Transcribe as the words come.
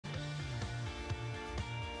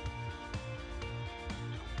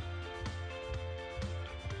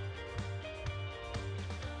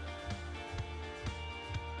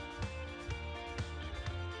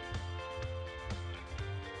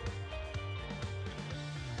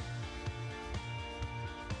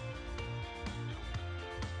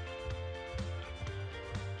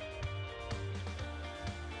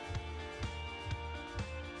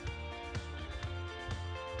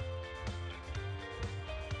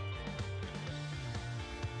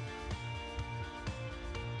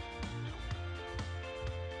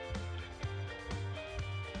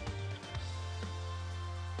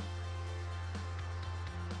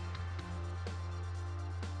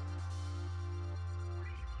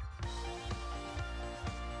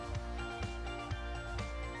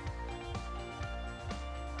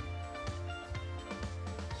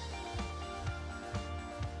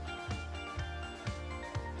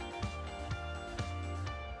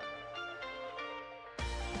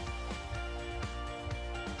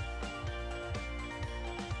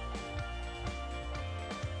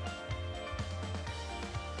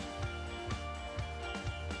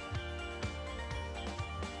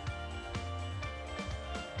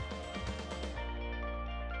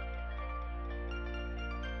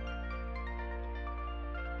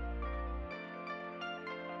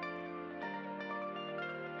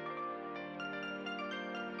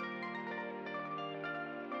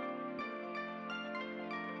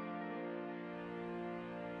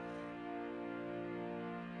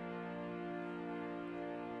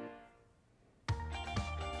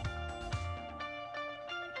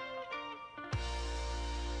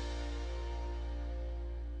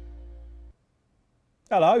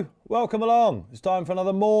Hello, welcome along. It's time for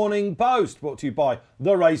another Morning Post, brought to you by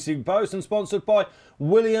The Racing Post and sponsored by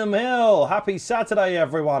William Hill. Happy Saturday,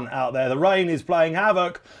 everyone out there. The rain is playing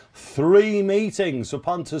havoc. 3 meetings for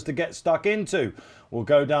punters to get stuck into. We'll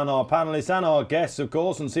go down our panellists and our guests, of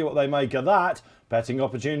course, and see what they make of that. Betting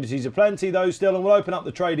opportunities are plenty, though, still, and we'll open up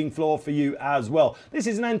the trading floor for you as well. This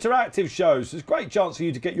is an interactive show, so it's a great chance for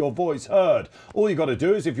you to get your voice heard. All you've got to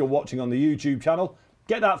do is, if you're watching on the YouTube channel,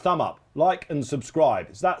 get that thumb up, like and subscribe.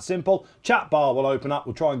 It's that simple. Chat bar will open up.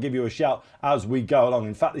 We'll try and give you a shout as we go along.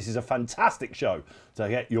 In fact, this is a fantastic show to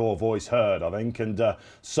get your voice heard, I think. And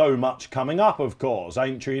so much coming up, of course.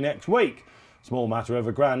 Aintree next week. Small matter of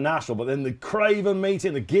a Grand National. But then the Craven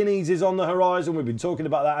meeting, the Guineas is on the horizon. We've been talking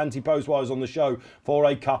about that anti-postwise on the show for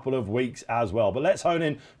a couple of weeks as well. But let's hone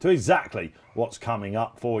in to exactly what's coming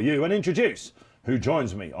up for you and introduce who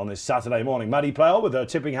joins me on this Saturday morning. Maddy Playle with her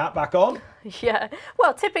tipping hat back on. Yeah,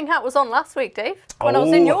 well, tipping hat was on last week, Dave, when I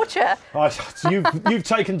was in your chair. You've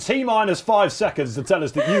taken T-minus 5 seconds to tell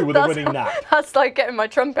us that you were the winning nap. That's like getting my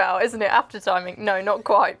trump out, isn't it, after timing? No, not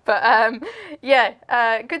quite. But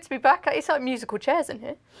yeah, good to be back. It's like musical chairs in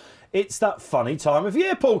here. It's that funny time of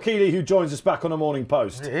year, Paul Kealy, who joins us back on the Morning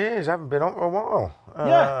Post. It is, haven't been on for a while.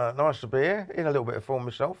 Yeah. Nice to be here, in a little bit of form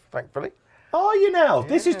myself, thankfully. Are you now? Yes.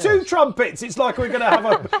 This is 2 trumpets. It's like we're going to have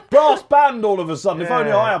a brass band all of a sudden. Yeah. If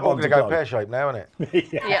only I had one to go pear-shaped now, isn't it?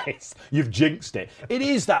 Yes. Yeah. You've jinxed it. It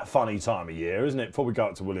is that funny time of year, isn't it? Before we go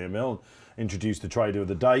up to William Hill, introduce the trader of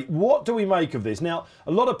the day. What do we make of this? Now,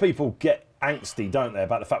 a lot of people get angsty, don't they,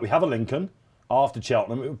 about the fact we have a Lincoln after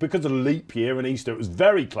Cheltenham. Because of leap year and Easter, it was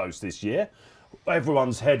very close this year.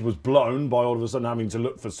 Everyone's head was blown by all of a sudden having to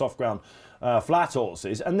look for soft ground flat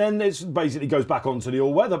horses, and then this basically goes back onto the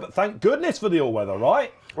all-weather, but thank goodness for the all-weather,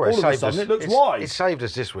 right? Well, all of a sudden it looks wise. It saved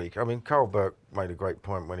us this week. I mean, Carl Burke made a great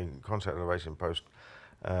point when he contacted the Racing Post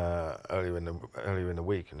earlier in the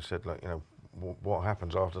week and said, like, you know, what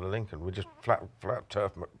happens after the Lincoln? We just flat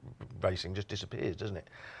turf racing just disappears, doesn't it?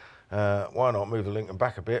 Why not move the Lincoln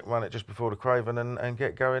back a bit, run it just before the Craven and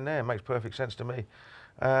get going there? It makes perfect sense to me.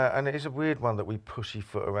 And it is a weird one that we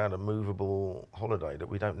pussyfoot around a movable holiday that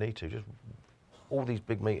we don't need to. Just all these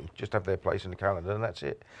big meetings just have their place in the calendar, and that's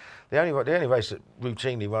it. The only race that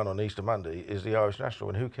routinely run on Easter Monday is the Irish National,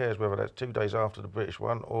 and who cares whether that's 2 days after the British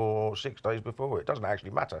one or 6 days before it? It doesn't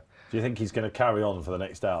actually matter. Do you think he's going to carry on for the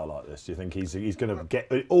next hour like this? Do you think he's going to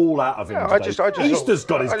get it all out of him? No, Easter's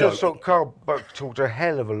got his go. I just thought Carl Burke talked a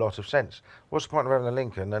hell of a lot of sense. What's the point of having a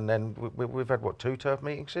Lincoln? And then we've had, what, 2 turf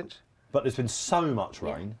meetings since? But there's been so much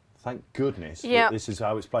rain. Yeah. Thank goodness that this is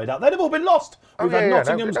how it's played out. They'd have all been lost. We've had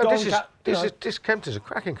Nottingham's gone. This Kempton's a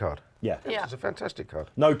cracking card. Yeah. It's a fantastic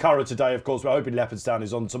card. No Curragh today, of course. We're hoping Leopardstown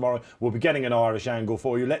is on tomorrow. We'll be getting an Irish angle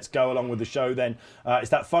for you. Let's go along with the show then. It's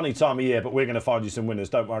that funny time of year, but we're going to find you some winners.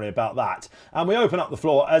 Don't worry about that. And we open up the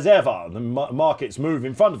floor as ever. The markets move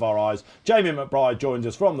in front of our eyes. Jamie McBride joins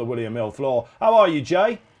us from the William Hill floor. How are you,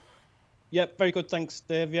 Jay? Yep, very good, thanks,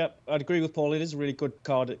 Dave. Yep, I'd agree with Paul. It is a really good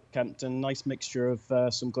card at Kempton. Nice mixture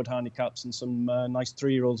of some good handicaps and some nice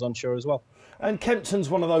 3-year-olds on shore as well. And Kempton's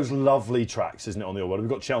one of those lovely tracks, isn't it, on the all-weather? We've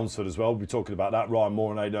got Chelmsford as well. We'll be talking about that. Ryan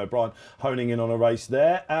Moore and Aidan O'Brien honing in on a race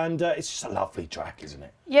there. And it's just a lovely track, isn't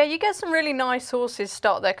it? Yeah, you get some really nice horses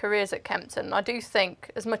start their careers at Kempton. I do think,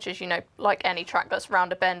 as much as, you know, like any track that's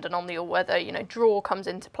round a bend and on the all-weather, you know, draw comes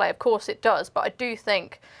into play. Of course it does, but I do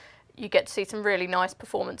think you get to see some really nice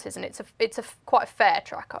performances, and it's a quite a fair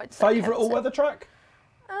track, I'd say. Favourite all-weather track?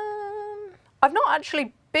 I've not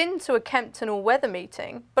actually been to a Kempton all-weather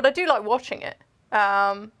meeting, but I do like watching it.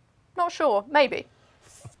 Not sure, maybe.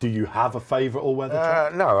 Do you have a favourite all-weather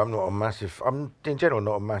track? No, I'm not a massive. I'm in general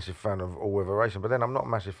not a massive fan of all-weather racing, but then I'm not a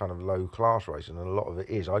massive fan of low-class racing, and a lot of it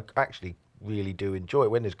is. I actually really do enjoy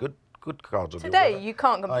it when there's good cards on the all-weather. Today you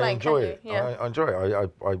can't complain. I enjoy it. Yeah. I enjoy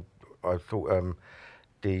it. I thought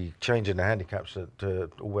the change in the handicaps to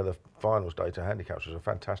all-weather finals day to handicaps was a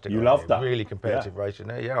fantastic. You loved that. Really competitive racing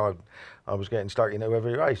there. Yeah, I was getting stuck into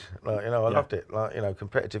every race. Like, you know, I loved it. Like, you know,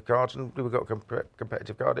 competitive cards, and we've got a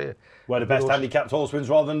competitive card here. Where the best handicapped horse wins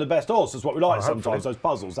rather than the best horse. That's what we like sometimes, those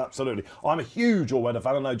puzzles, absolutely. I'm a huge all-weather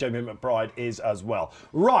fan. I know Jamie McBride is as well.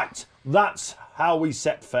 Right, that's how we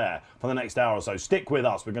set fair for the next hour or so. Stick with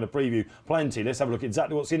us. We're going to preview plenty. Let's have a look at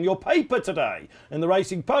exactly what's in your paper today in the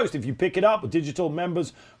Racing Post. If you pick it up, the Digital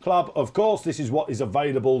Members Club, of course, this is what is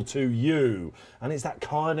available to you. And it's that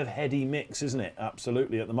kind of heady mix, isn't it?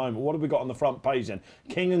 Absolutely, at the moment. What have we got on the front page then?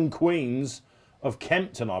 King and Queens of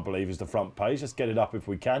Kempton, I believe, is the front page. Let's get it up if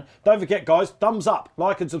we can. Don't forget, guys, thumbs up,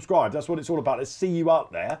 like and subscribe. That's what it's all about. Let's see you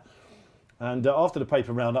up there. And after the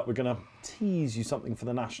paper roundup, we're going to tease you something for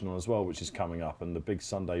the National as well, which is coming up, and the big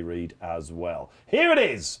Sunday read as well. Here it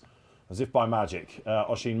is. as if by magic.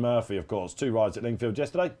 Oisin Murphy, of course, 2 rides at Lingfield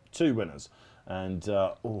yesterday, 2 winners. And,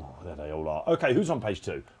 oh, there they all are. OK, who's on page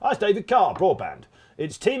 2? It's David Carr, Broadband.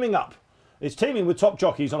 It's teaming up. It's teaming with top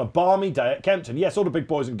jockeys on a balmy day at Kempton. Yes, all the big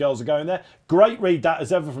boys and girls are going there. Great read that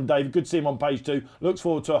as ever from David. Good to see him on page 2. Looks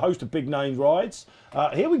forward to a host of big name rides.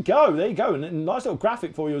 Here we go. There you go. And a nice little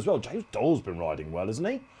graphic for you as well. James Dole's been riding well, hasn't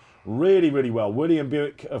he? Really, really well. William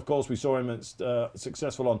Buick, of course, we saw him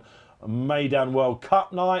successful on Maydown World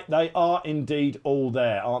Cup night. They are indeed all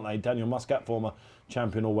there, aren't they? Daniel Muscat, former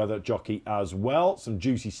champion all-weather jockey as well. Some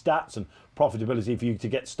juicy stats and profitability for you to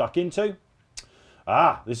get stuck into.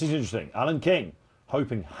 This is interesting. Alan King,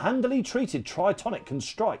 hoping handily treated Tritonic can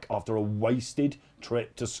strike after a wasted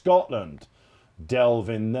trip to Scotland. Delve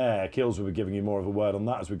in there. Kills will be giving you more of a word on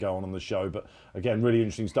that as we go on the show. But again, really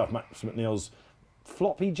interesting stuff. Max McNeil's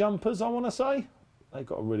floppy jumpers, I want to say. They've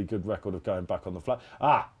got a really good record of going back on the flat.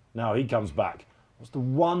 Now he comes back. What's the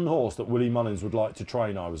one horse that Willie Mullins would like to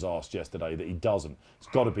train, I was asked yesterday, that he doesn't? It's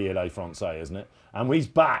got to be Il Francais, isn't it? And he's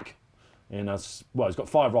back. He's got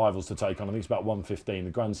 5 rivals to take on. I think it's about 115.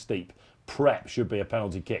 The Grand Steep prep should be a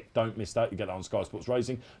penalty kick. Don't miss that. You get that on Sky Sports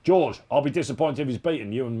Racing. George, I'll be disappointed if he's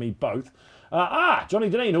beaten you and me both. Johnny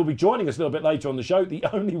Dineen, who'll be joining us a little bit later on the show. The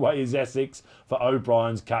only way is Essex for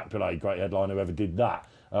O'Brien's Capulet. Great headline, whoever did that.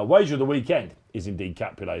 Wager of the weekend is indeed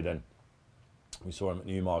Capulet then. We saw him at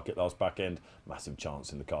Newmarket last back end. Massive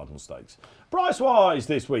chance in the Cardinal Stakes. Price-wise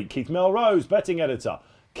this week, Keith Melrose, betting editor.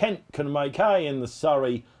 Kent can make hay in the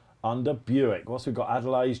Surrey under Buick. Whilst we've got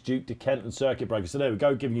Adelaide's, Duke de Kent and Circuit Breaker. So there we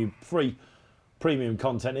go, giving you free premium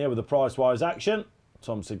content here with the price-wise action.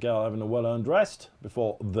 Tom Segal having a well-earned rest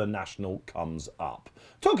before the National comes up.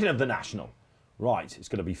 Talking of the National, right, it's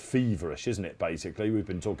going to be feverish, isn't it, basically? We've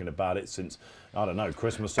been talking about it since, I don't know,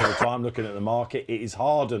 Christmas sort of time, looking at the market. It is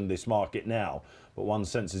hardened, this market now, but one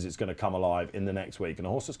senses it's going to come alive in the next week. And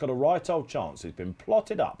a horse that's got a right old chance has been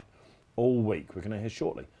plotted up all week. We're going to hear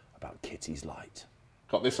shortly about Kitty's Light.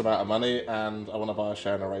 Got this amount of money and I want to buy a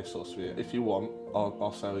share in a racehorse for you. If you want,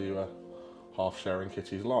 I'll sell you a half share in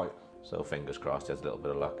Kitty's Light. So fingers crossed, he has a little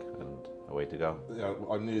bit of luck and away to go. You know,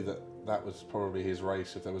 I knew that was probably his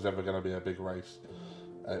race. If there was ever going to be a big race,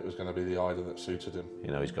 it was going to be the Ida that suited him.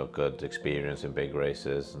 You know, he's got good experience in big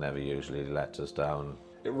races, never usually lets us down.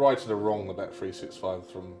 It righted a wrong, the Bet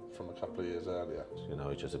 365 from a couple of years earlier. You know,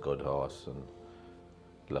 he's just a good horse and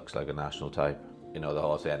looks like a national type. You know, the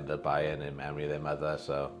horse they ended up buying in memory of their mother,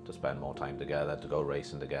 so to spend more time together, to go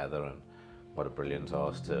racing together, and what a brilliant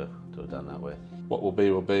horse to have done that with. What will be,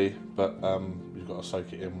 but you've got to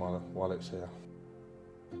soak it in while it's here.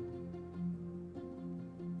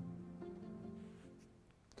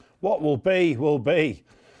 What will be, will be.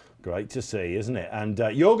 Great to see, isn't it? And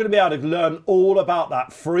you're going to be able to learn all about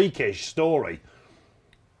that freakish story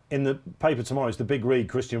in the paper tomorrow. It's the big read,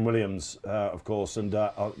 Christian Williams, of course, and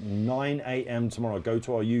at 9 a.m. tomorrow, go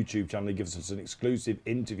to our YouTube channel. He gives us an exclusive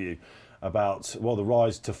interview about, well, the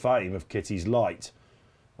rise to fame of Kitty's Light.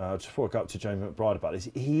 Just before I go up to James McBride about this,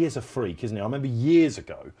 he is a freak, isn't he? I remember years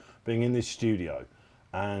ago being in this studio,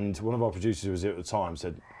 and one of our producers who was here at the time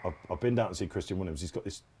said, I've been down to see Christian Williams. He's got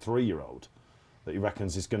this 3-year-old that he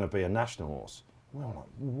reckons is going to be a national horse. We were like,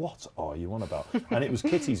 what are you on about? And it was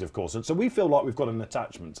Kitty's, of course. And so we feel like we've got an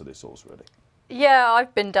attachment to this horse, really. Yeah,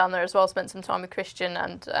 I've been down there as well, spent some time with Christian,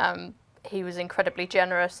 and he was incredibly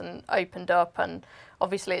generous and opened up. And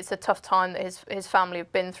obviously it's a tough time that his family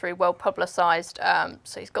have been through, well publicised.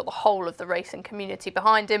 So he's got the whole of the racing community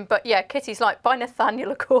behind him. But yeah, Kitty's Light by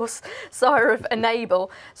Nathaniel, of course, sire of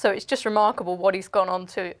Enable. So it's just remarkable what he's gone on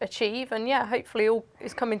to achieve. And yeah, hopefully all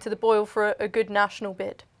is coming to the boil for a good national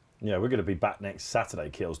bid. Yeah, we're going to be back next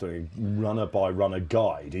Saturday, Keels, doing runner-by-runner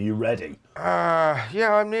guide. Are you ready?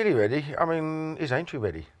 Yeah, I'm nearly ready. I mean, is Aintree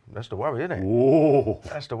ready? That's the worry, isn't it? Whoa.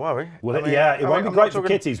 That's the worry. Well, it won't be great for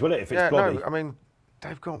Kitties, will it, if it's bloody? No, I mean,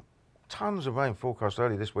 they've got tons of rain forecast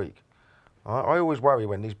early this week. I always worry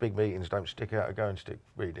when these big meetings don't stick out a going stick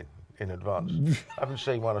reading in advance. I haven't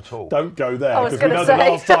seen one at all. Don't go there, because we know the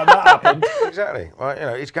last time that happened. Exactly. Well, you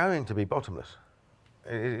know, it's going to be bottomless.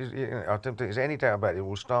 I don't think there's any doubt about it. It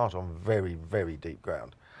will start on very, very deep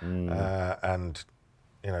ground. And,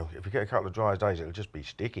 you know, if you get a couple of dry days, it'll just be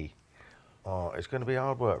sticky. It's going to be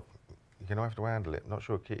hard work. You're going to have to handle it. Not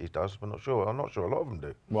sure Kitty's does, but I'm not sure a lot of them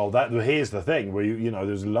do. Well, here's the thing. You know,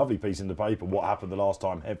 there's a lovely piece in the paper. What happened the last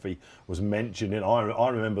time Heavy was mentioned in? I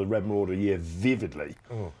remember the Red Marauder year vividly.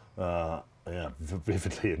 Yeah,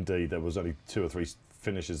 vividly indeed. There was only 2 or 3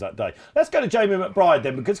 finishes that day. Let's go to Jamie McBride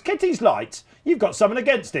then, because Kitty's Light, you've got someone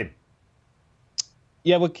against him.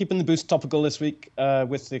 Yeah, we're keeping the boost topical this week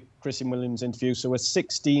with the Christian Williams interview. So we're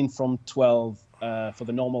 16 from 12 for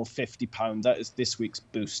the normal £50. That is this week's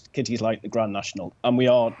boost. Kitty's like the Grand National, and we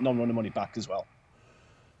are non-runner money back as well.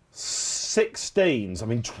 16s. I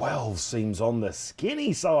mean, 12 seems on the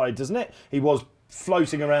skinny side, doesn't it? He was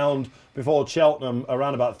floating around before Cheltenham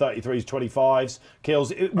around about 33s, 25s.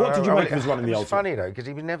 Kills. What did you make of his run in the Ultimate? It's funny though, because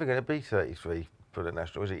he was never going to be 33 for the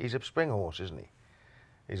National, is he? He's a spring horse, isn't he?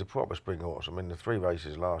 He's a proper spring horse. I mean, the 3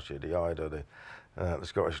 races last year, the Ida, the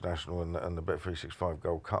Scottish National and the Bet365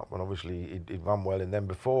 Gold Cup, and obviously he'd run well in them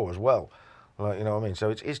before as well. Like, you know what I mean? So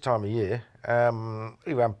it's his time of year.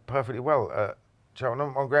 He ran perfectly well at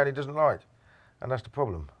Cheltenham on ground he doesn't like, and that's the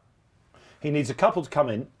problem. He needs a couple to come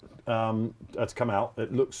in, to come out.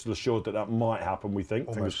 It looks assured that might happen, we think.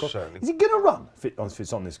 Almost certainly. Is he going to run if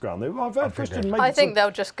it's on this ground? I think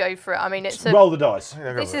they'll just go for it. I mean, it's roll the dice.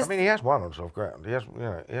 I mean, he has won on soft ground. He has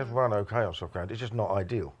run okay on soft ground. It's just not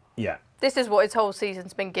ideal. Yeah. This is what his whole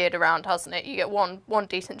season's been geared around, hasn't it? You get one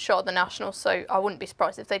decent shot at the National, so I wouldn't be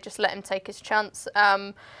surprised if they just let him take his chance.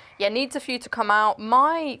 Yeah, needs a few to come out.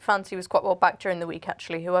 My fancy was quite well back during the week,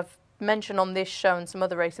 actually, who I've mentioned on this show and some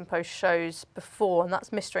other Racing Post shows before, and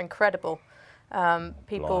that's Mr. Incredible.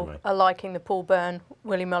 People Blimey. are liking the Paul Byrne,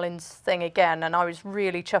 Willie Mullins thing again, and I was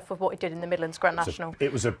really chuffed with what he did in the Midlands Grand National.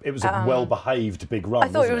 It was a well-behaved big run. I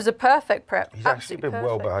thought it was a perfect prep. He's actually been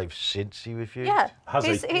well-behaved since he refused. Yeah, Has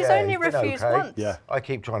he? He's only refused okay. once. Yeah. I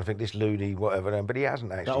keep trying to think this loony, whatever, but he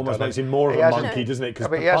hasn't actually. That almost done makes it. him more of He a hasn't- monkey, doesn't it? Because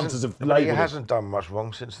but the he hasn't- punters have but labelled he him. hasn't done much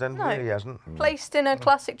wrong since then. No. Really hasn't. Placed in a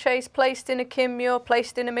Classic Chase, placed in a Kinmure,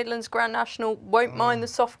 placed in a Midlands Grand National, won't mind the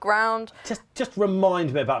soft ground. Just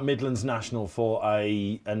remind me about Midlands National for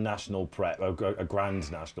a national prep, a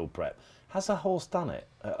grand national prep. Has a horse done it?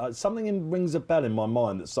 Something rings a bell in my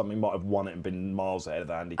mind that something might have won it and been miles ahead of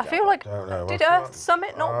the handicap. I feel like, Don't know. did Earth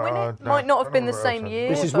Summit not win it? Might not have been the same year.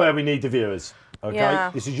 This is but- where we need the viewers. Okay,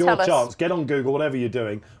 Yeah, this is your tell us. chance. Get on Google, whatever you're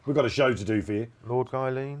doing. We've got a show to do for you. Lord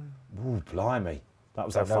Guyleen. Ooh, blimey, that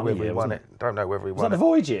was Don't that know funny whether he year, won wasn't it. Don't know whether he Was that won the it.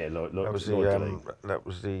 Voyage year? That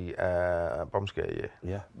was the bomb scare year.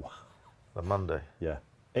 Yeah. The Monday. Yeah.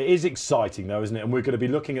 It is exciting though, isn't it? And we're going to be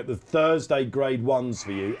looking at the Thursday Grade 1s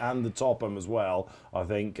for you and the Topham as well. I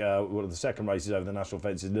think one of the second races over the national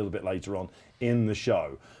fence is a little bit later on in the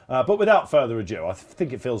show. But without further ado, I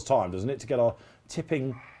think it feels time, doesn't it, to get our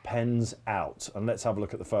tipping pens out. And let's have a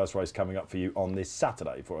look at the first race coming up for you on this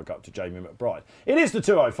Saturday before I go up to Jamie McBride. It is the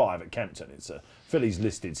 205 at Kempton. It's a Fillies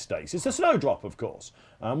listed stakes. It's a Snowdrop, of course.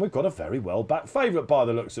 And we've got a very well-backed favourite by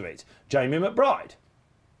the looks of it. Jamie McBride.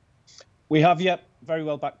 We have, yep, very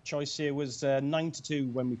well backed choice here. Was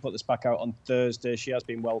 9-2 when we put this back out on Thursday. She has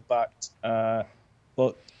been well backed, but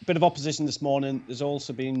a bit of opposition this morning. There's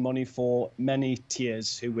also been money for many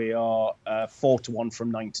tiers who we are 4-1 from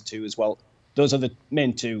 9-2 as well. Those are the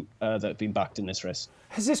main two that have been backed in this race.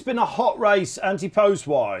 Has this been a hot race anti-post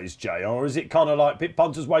wise, Jay, or is it kind of like pit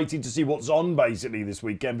punters waiting to see what's on basically this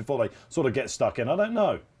weekend before they sort of get stuck in? I don't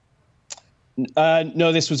know.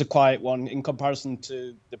 No, this was a quiet one. In comparison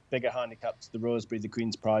to the bigger handicaps, the Roseberry, the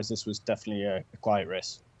Queen's Prize, this was definitely a quiet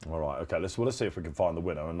race. All right, OK, let's see if we can find the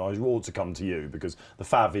winner. And I ought to come to you because the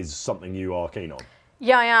Fav is something you are keen on.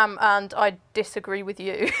 Yeah, I am, and I disagree with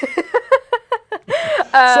you.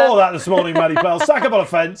 Saw that this morning, Maddy Playle. Sack up on a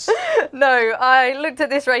fence. No, I looked at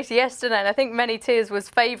this race yesterday, and I think Many Tears was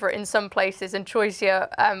favourite in some places, and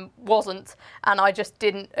Choicia wasn't, and I just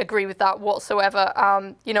didn't agree with that whatsoever.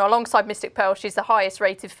 You know, alongside Mystic Pearl, she's the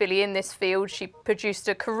highest-rated filly in this field. She produced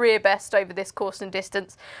a career best over this course and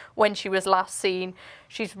distance when she was last seen.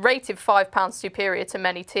 She's rated £5 superior to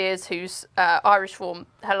Many Tears, whose Irish form,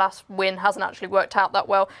 her last win, hasn't actually worked out that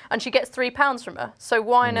well, and she gets £3 from her. So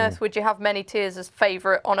why on earth would you have Many Tears as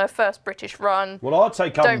favourite on her first British run? Well, I'd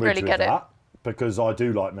take umbrage really with get it. that because I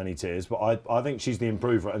do like Many Tears, but I think she's the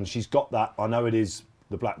improver, and she's got that. I know it is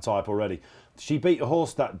the black type already. She beat a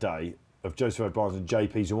horse that day of Joseph O'Brien's and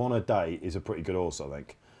JP's, who on her day is a pretty good horse, I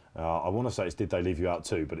think. I want to say it's Did They Leave You Out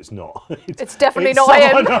Too, but it's not. It's definitely not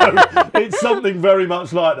him. I know. It's something very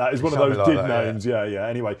much like that. It's one of those something did like that, names. Yeah.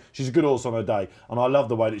 Anyway, she's a good horse on her day, and I love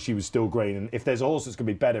the way that she was still green. And if there's a horse that's going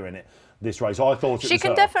to be better in this race, I thought it She was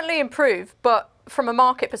can her. definitely improve, but from a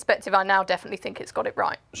market perspective, I now definitely think it's got it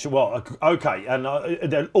right. Well, OK, and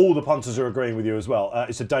then all the punters are agreeing with you as well.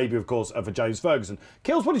 It's a debut, of course, for James Ferguson.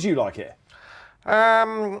 Kills, what did you like here?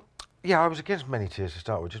 Yeah, I was against Many Tears to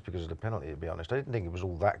start with, just because of the penalty, to be honest. I didn't think it was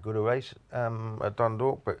all that good a race at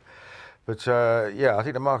Dundalk, but yeah, I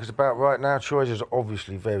think the market's about right now. Choice is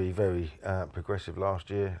obviously very, very progressive last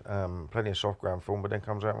year. Plenty of soft ground form, but then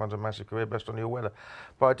comes out and runs a massive career best on the all-weather.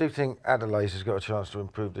 But I do think Adelaide has got a chance to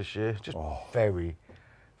improve this year. Just very,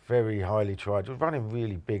 very highly tried. Just running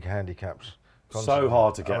really big handicaps So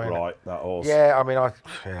hard to get right, that horse. Yeah, I mean,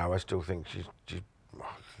 I still think she's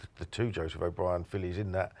the two Joseph O'Brien fillies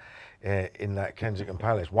in that Kensington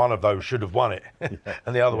Palace. One of those should have won it,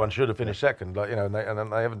 and the other one should have finished second. Like, and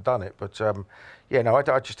they haven't done it. But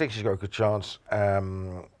I just think she's got a good chance.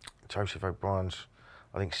 Joseph O'Brien's,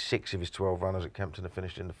 I think 6 of his 12 runners at Kempton have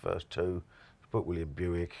finished in the first 2. But William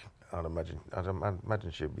Buick, I'd imagine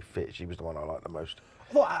she'd be fit. She was the one I liked the most.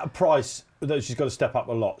 I thought at a price that she's got to step up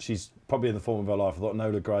a lot. She's probably in the form of her life. I thought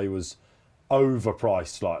Nola Gray was overpriced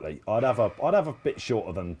slightly. I'd have a bit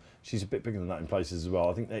shorter than. She's a bit bigger than that in places as well.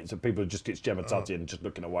 I think people just get Gemma Tutty and just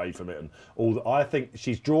looking away from it and all. I think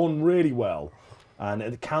she's drawn really well, and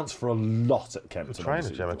it counts for a lot at Kempton. The trainer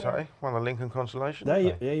Gemma Tutty won the Lincoln Consolation.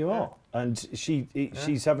 There you are, and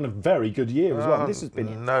she's having a very good year as well. This has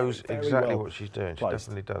been knows exactly what she's doing. She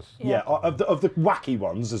definitely does. Yeah, of the wacky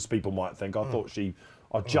ones, as people might think, I thought she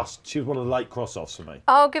was one of the late cross-offs for me.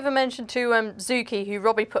 I'll give a mention to Zuki, who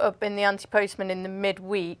Robbie put up in the anti-postman in the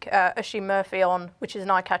midweek. Ashlee Murphy on, which is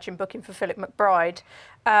an eye-catching booking for Philip McBride.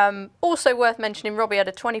 Also worth mentioning, Robbie had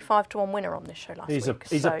a 25-1 winner on this show last week.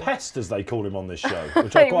 He's a pest, as they call him on this show,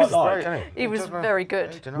 which I quite like. Great, he was very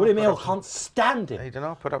good. William Hill can't stand him. He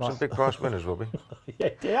put up some big price winners, Robbie. Yeah,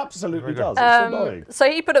 he absolutely does. It's annoying.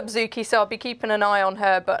 So he put up Zuki, so I'll be keeping an eye on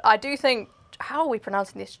her. But I do think, how are we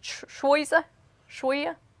pronouncing this? Shoya?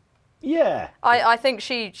 Yeah. I think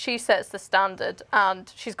she sets the standard,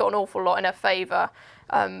 and she's got an awful lot in her favour.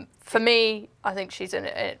 For me, I think she's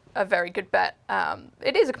a very good bet.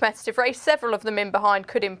 It is a competitive race. Several of them in behind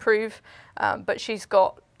could improve, but she's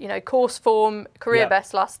got course form, career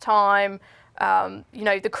best last time.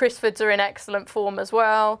 The Crisfords are in excellent form as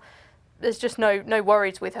well. There's just no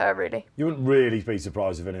worries with her, really. You wouldn't really be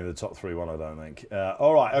surprised if any of the top 3 won, I don't think.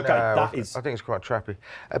 All right, okay. No, I think it's quite trappy.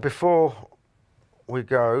 Before we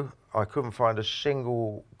go, I couldn't find a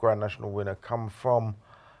single Grand National winner come from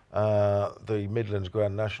the Midlands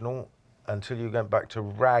Grand National until you went back to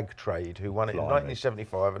Rag Trade, who won it in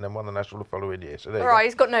 1975 and then won the National the following year. So there right,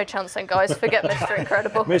 he's got no chance then, guys. Forget Mr.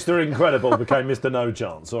 Incredible. Mr. Incredible became Mr. No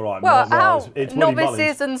Chance. All right. Well, it's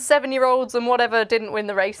novices and 7-year-olds and whatever didn't win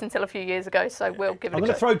the race until a few years ago, so we'll give it a go. I'm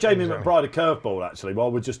going to throw Jamie McBride a curveball, actually,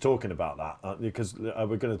 while we're just talking about that, because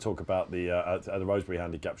we're going to talk about the Roseberry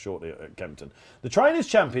Handicap shortly at Kempton. The Trainers'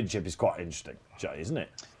 Championship is quite interesting, Jay, isn't it?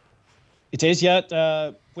 It is,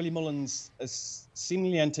 yeah. Willie Mullins has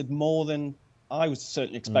seemingly entered more than I was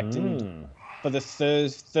certainly expecting for the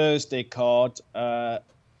Thursday card.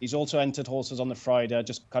 He's also entered horses on the Friday. I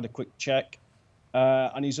just had a quick check.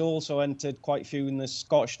 And he's also entered quite a few in the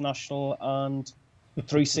Scottish National and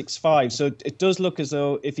 365. So it does look as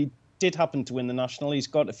though if he did happen to win the National, he's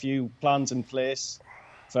got a few plans in place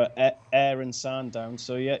for Air and Sandown.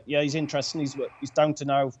 So, yeah, he's interesting. He's down to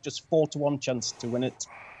now just 4-1 chance to win it.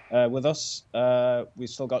 With us, we've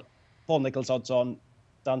still got Paul Nichols odds on.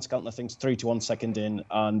 Dan Skelton, I think, is 3-1 second in,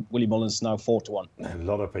 and Willie Mullins now 4-1. A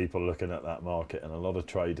lot of people looking at that market, and a lot of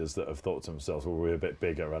traders that have thought to themselves, well, we're a bit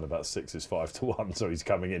bigger, around about 6 is 5-1, so he's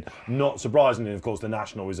coming in. Not surprisingly, of course, the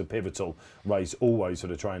National is a pivotal race always for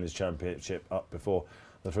the Trainers' Championship up before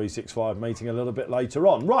the 365 meeting a little bit later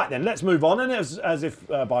on. Right then, let's move on. And as if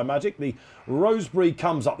by magic, the Roseberry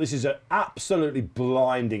comes up. This is an absolutely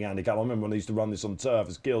blinding handicap. I remember when they used to run this on turf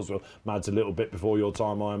as Gilswell. Mad's a little bit before your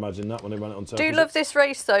time, I imagine, that when they ran it on turf. Do love this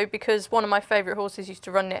race, though, because one of my favourite horses used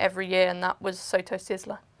to run it every year, and that was Soto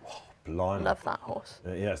Sizzler. Blimey. Love that horse.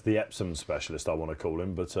 Yeah, it's the Epsom specialist, I want to call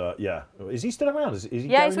him. But yeah, is he still around? Is he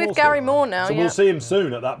he's with Gary Moore now. So we'll see him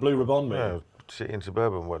soon at that Blue Ribbon meeting. Yeah. City and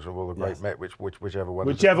Suburban was all the great Met, whichever one.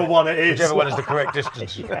 Whichever one it is. Whichever one is the correct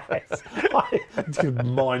distance. Yes. It's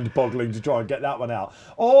mind-boggling to try and get that one out.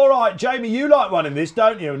 All right, Jamie, you like running this,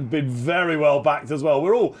 don't you? And been very well backed as well.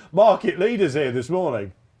 We're all market leaders here this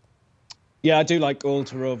morning. Yeah, I do like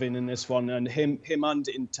Alter Rovin in this one, and him and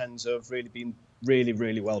Intenso have really been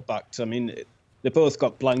really well backed. I mean, they both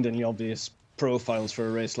got blindingly obvious profiles for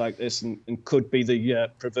a race like this, and could be the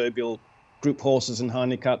proverbial group horses and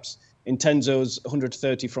handicaps. Intenso's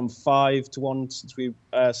 130 from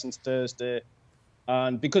 5-1 since Thursday,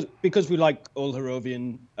 and because we like Ul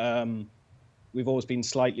Horovian, we've always been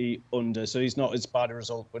slightly under, so he's not as bad a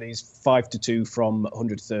result, but he's 5-2 from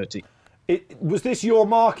 130. Was this your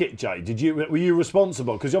market, Jay? Were you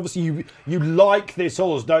responsible? Because obviously you like this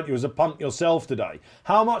horse, don't you, as a punt yourself today?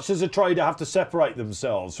 How much does a trader have to separate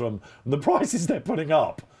themselves from the prices they're putting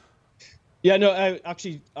up? Yeah, no,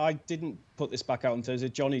 actually, I didn't put this back out on Thursday.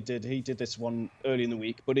 Johnny did. He did this one early in the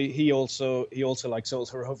week, but he also likes Old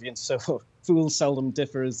Horovian. So fools seldom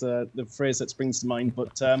differ is the phrase that springs to mind.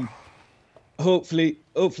 But hopefully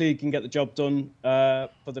he can get the job done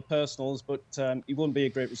for the personals. But he won't be a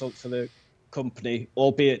great result for the company,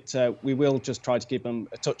 albeit we will just try to keep them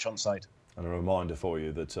a touch on side. And a reminder for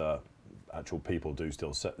you that actual people do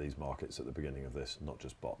still set these markets at the beginning of this, not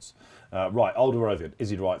just bots. Right, Old Harrovian, is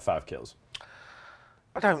he the right fav kills?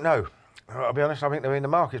 I don't know. I'll be honest, I think the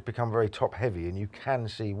market's become very top heavy, and you can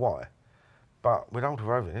see why. But with Old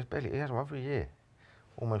Harrovian, he hasn't won for a year,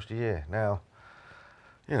 almost a year. Now,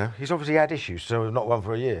 you know, he's obviously had issues, so he's not won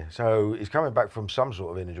for a year. So he's coming back from some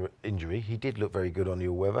sort of injury. He did look very good on the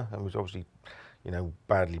all-weather and was obviously, you know,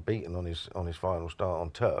 badly beaten on his final start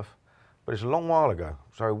on turf. But it's a long while ago.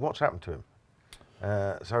 So what's happened to him?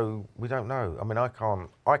 So we don't know. I mean, I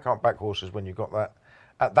can't back horses when you've got that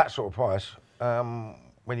at that sort of price.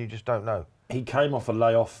 When you just don't know. He came off a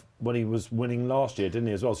layoff when he was winning last year, didn't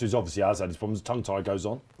he, as well? So he's obviously has had his problems. Tongue tie goes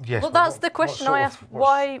on. Yes. Well, that's the question I asked.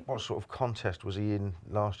 Why? What sort of contest was he in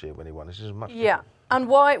last year when he won? This is much. Yeah, and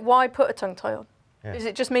why put a tongue tie on? Yeah. Is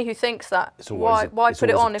it just me who thinks that? Why put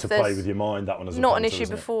it on if there's play with your mind? That one as not an issue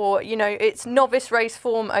before. You know, it's novice race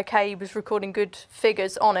form. Okay, he was recording good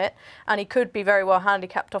figures on it, and he could be very well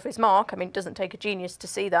handicapped off his mark. I mean, it doesn't take a genius to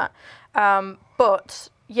see that. But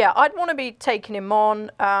yeah, I'd want to be taking him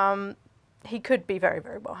on. He could be very,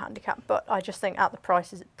 very well handicapped, but I just think at the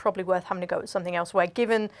price it's probably worth having to go with something else. Where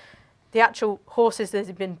given the actual horses that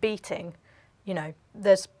have been beating, you know,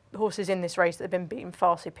 there's horses in this race that have been beating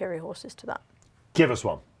far superior horses to that. Give us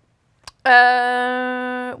one.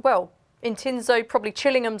 Well, in Tinzo, probably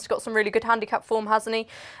Chillingham's got some really good handicap form, hasn't he?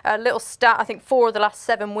 A little stat, I think 4 of the last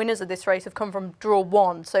 7 winners of this race have come from draw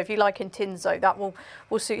 1. So if you like Tinzo, that will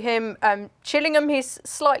suit him. Chillingham, he's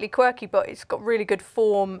slightly quirky, but he's got really good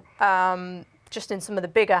form just in some of the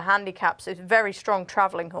bigger handicaps. It's a very strong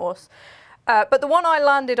travelling horse. But the one I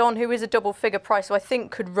landed on, who is a double figure price, who I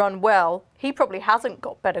think could run well, he probably hasn't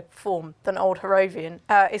got better form than Old Harrovian,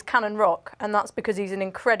 is Cannon Rock. And that's because he's an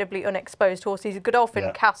incredibly unexposed horse. He's a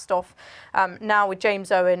Godolphin cast off. Now with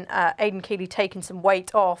James Owen, Aidan Kealy taking some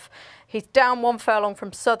weight off. He's down 1 furlong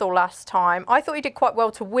from Southall last time. I thought he did quite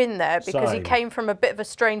well to win there because he came from a bit of a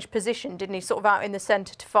strange position, didn't he? Sort of out in the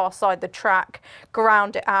centre to far side the track,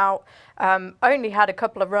 ground it out. Only had a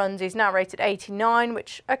couple of runs. He's now rated 89,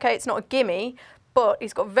 which, okay, it's not a gimme, but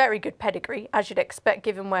he's got very good pedigree, as you'd expect,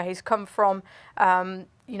 given where he's come from.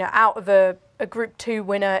 You know, out of a Group 2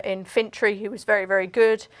 winner in Fintry, who was very, very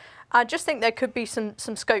good. I just think there could be some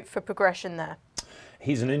scope for progression there.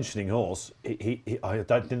 He's an interesting horse. I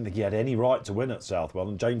don't think he had any right to win at Southwell,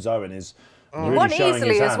 and James Owen is really won showing easily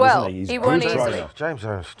his hand, as well. Isn't he? He won easily. James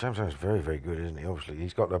Owen's very, very good, isn't he? Obviously,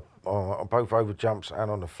 he's got the both over jumps and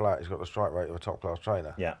on the flat. He's got the strike rate of a top class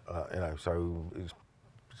trainer. Yeah. You know, so he's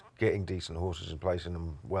getting decent horses and placing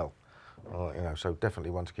them well. You know, so definitely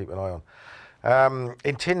one to keep an eye on.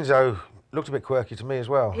 In Tinzo, looked a bit quirky to me as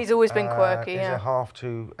well. He's always been quirky. He's yeah. a half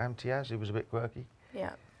to Amtiaz. He was a bit quirky.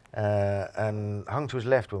 Yeah. And hung to his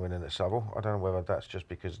left when winning at Southall. I don't know whether that's just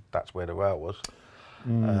because that's where the rail was.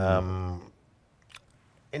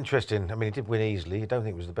 Interesting. I mean, he did win easily. I don't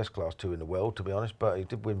think he was the best Class 2 in the world, to be honest, but he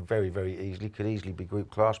did win very, very easily. Could easily be group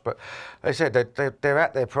class. But they said they're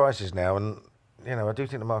at their prices now, and you know, I do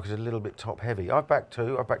think the market's a little bit top heavy. I've backed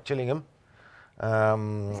 2. I've backed Chillingham.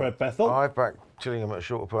 Fred Bethel. I've backed Chillingham at a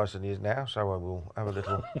shorter price than he is now, so I will have a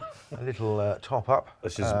little top up.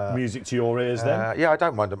 This is music to your ears, then. Yeah, I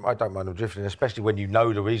don't mind them drifting, especially when you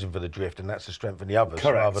know the reason for the drift, and that's the strength in the others,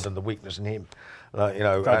 Correct. rather than the weakness in him. You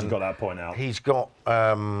know, Glad you got that point out. He's got.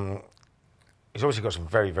 He's obviously got some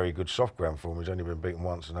very, very good soft ground form. He's only been beaten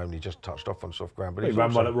once and only just touched off on soft ground. But he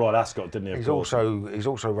ran well at Royal Ascot, didn't he? He's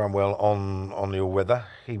also run well on the all-weather.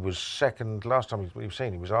 He was second last time we've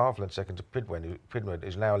seen. He was a half-length second to Pridwen. Pridwen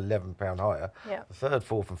is now £11 higher. Yeah. The 3rd,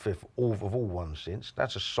 4th, and 5th of all won since.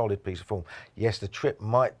 That's a solid piece of form. Yes, the trip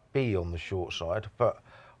might be on the short side, but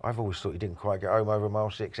I've always thought he didn't quite get home over mile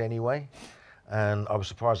 6 anyway. And I was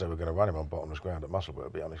surprised they were going to run him on bottomless ground at Musselburgh, to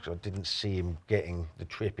be honest, because I didn't see him getting the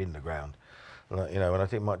trip in the ground. You know, and I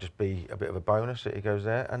think it might just be a bit of a bonus that he goes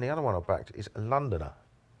there. And the other one I backed is Londoner.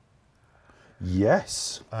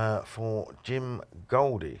 Yes. For Jim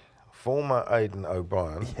Goldie, former Aidan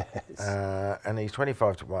O'Brien. Yes. And he's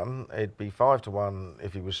 25 to 1. It'd be 5 to 1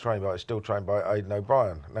 if he was still trained by Aidan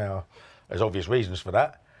O'Brien. Now, there's obvious reasons for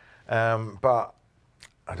that. But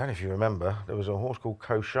I don't know if you remember, there was a horse called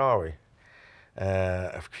Koshari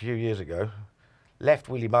a few years ago. Left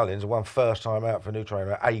Willie Mullins and won first time out for a new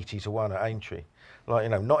trainer at 80 to 1 at Aintree. Like, you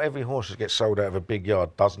know, not every horse that gets sold out of a big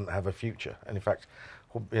yard doesn't have a future. And in fact,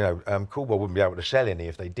 you know, Coolboy wouldn't be able to sell any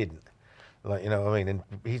if they didn't. Like, you know what I mean? And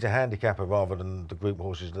he's a handicapper rather than the group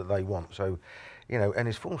horses that they want. So, you know, and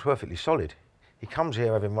his form's perfectly solid. He comes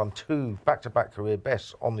here having won 2 back-to-back career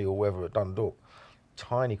bests on the all-weather at Dundalk.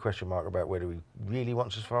 tiny question mark about whether he really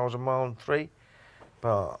wants as far as 1 mile and 3.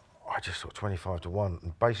 But I just thought 25 to 1, on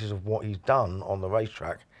the basis of what he's done on the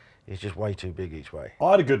racetrack, is just way too big each way.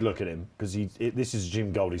 I had a good look at him because this is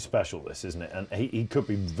Jim Goldie special, this, isn't it? And he could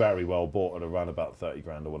be very well bought at around about 30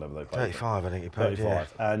 grand or whatever they pay. 35, I think he paid.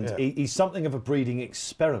 35. Yeah. And he's something of a breeding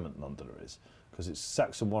experiment, Londoner is. Because it's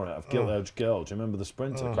Saxon Warrior out of Gilt Edge Girl. Do you remember the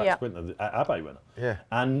sprinter, the crack sprinter, the Abbey winner? Yeah.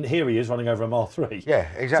 And here he is running over 1 mile 3. Yeah,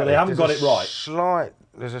 exactly. So they haven't got it right.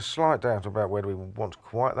 There's a slight doubt about whether he wants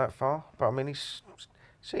quite that far. But I mean, he's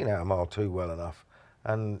seen out 1 mile 2 well enough.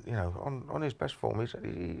 And, you know, on his best form, he's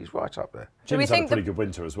right up there. Jim's had a pretty good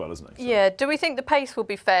winter as well, isn't he? So. Yeah, do we think the pace will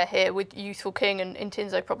be fair here with Youthful King and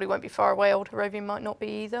Tinzo probably won't be far away? Old Harrovian might not be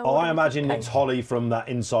either. I imagine Nick's Holly from that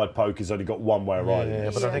inside poke has only got one way right. Yeah,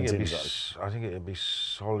 but I think it'd be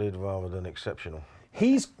solid rather than exceptional.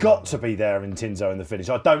 He's got to be there in Tinzo in the finish.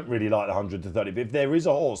 I don't really like the 100 to 30, but if there is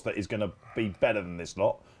a horse that is going to be better than this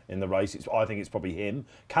lot in the race, I think it's probably him.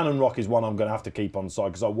 Cannon Rock is one I'm going to have to keep on side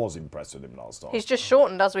because I was impressed with him last time. He's just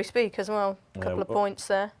shortened as we speak as well. A couple of points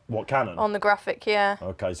there. What, Cannon? On the graphic, yeah.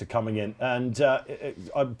 Okay, so coming in. And I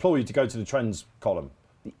implore you to go to the trends column.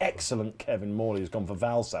 The excellent Kevin Morley has gone for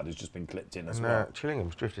Valsad, who's just been clipped in as well.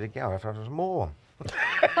 Chillingham's drifted a gallop. I thought there was more on.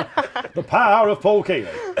 The power of Paul Kealy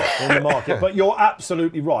in the market. But you're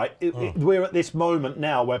absolutely right. We're at this moment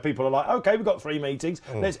now where people are like, OK, we've got 3 meetings.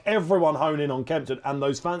 Let's everyone hone in on Kempton. And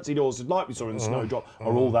those fancied horses, like we saw in Snowdrop,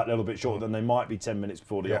 are all that little bit shorter than they might be 10 minutes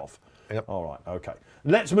before the off. Yep. All right, OK.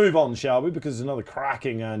 Let's move on, shall we? Because there's another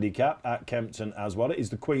cracking handicap at Kempton as well. It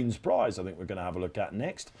is the Queen's Prize, I think we're going to have a look at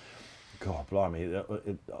next. God, blimey,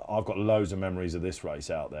 I've got loads of memories of this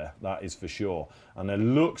race out there, that is for sure. And it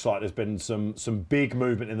looks like there's been some big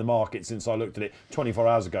movement in the market since I looked at it 24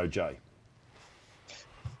 hours ago, Jay.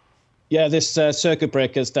 Yeah, this circuit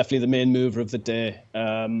breaker is definitely the main mover of the day.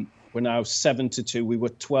 We're now 7 to 2. We were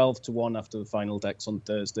 12 to 1 after the final decks on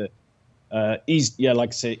Thursday. Like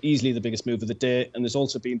I say, easily the biggest move of the day. And there's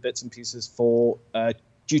also been bits and pieces for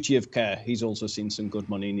Duty of Care. He's also seen some good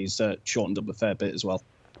money and he's shortened up a fair bit as well.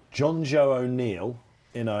 John Joe O'Neill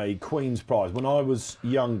in a Queen's Prize. When I was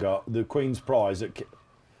younger, the Queen's Prize at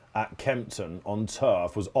Kempton on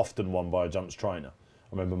turf was often won by a jumps trainer. I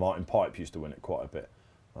remember Martin Pipe used to win it quite a bit.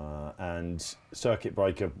 And Circuit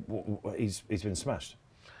Breaker, he's been smashed.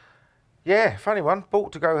 Yeah, funny one.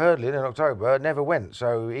 Bought to go hurdling in October, never went.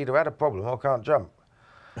 So either had a problem or can't jump.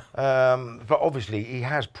 But obviously he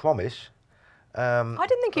has promise. I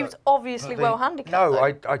didn't think he was obviously well handicapped. No,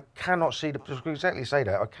 though. I cannot see exactly say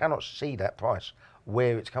that. I cannot see that price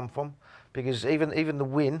where it's come from, because even the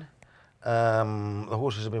win, the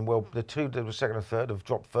horses have been well. The two that were second and third have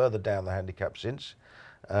dropped further down the handicap since.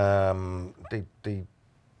 The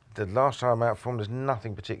last time out from, there's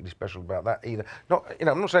nothing particularly special about that either.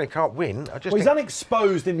 I'm not saying he can't win. He's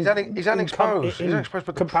unexposed in. He's unexposed. He's unexposed,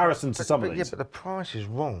 but comparison to some of these. Yeah, but the price is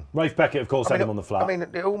wrong. Rafe Beckett, of course, had him on the flat. I mean,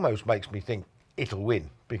 it almost makes me think it'll win,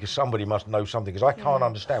 because somebody must know something, because I can't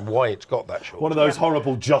understand why it's got that short. One of those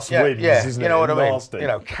horrible wins, isn't it? You know what I mean? Nasty.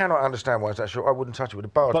 Cannot understand why it's that short. I wouldn't touch it with a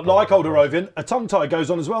barge. But like old Harrovian, a tongue tie goes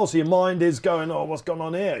on as well, so your mind is going, oh, what's going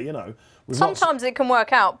on here, you know. Sometimes it can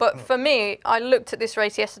work out, but for me, I looked at this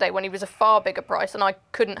race yesterday when he was a far bigger price and I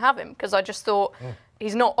couldn't have him because I just thought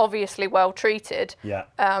he's not obviously well treated. Yeah.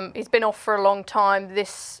 He's been off for a long time.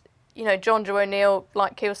 This, John Joe O'Neill,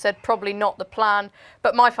 like Keel said, probably not the plan,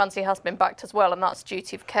 but my fancy has been backed as well, and that's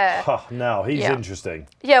Duty of Care. Now, he's interesting.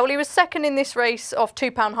 Yeah, well, he was second in this race off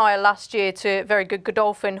 £2 higher last year to a very good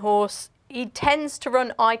Godolphin horse. He tends to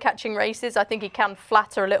run eye-catching races. I think he can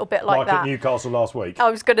flatter a little bit like that. Like at Newcastle last week. I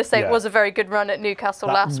was going to say it was a very good run at Newcastle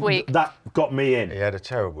last week. That got me in. He had a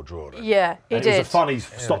terrible draw. Yeah, he did. It was a funny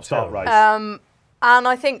stop-start race. And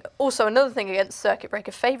I think also another thing against Circuit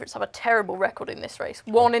Breaker, favourites have a terrible record in this race.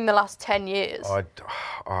 One in the last 10 years. I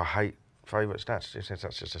hate favourite stats.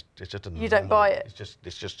 It's just a you don't buy it?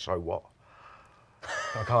 It's just so what?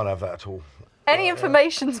 I can't have that at all. Any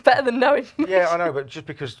information's better than no information. Yeah, I know, but just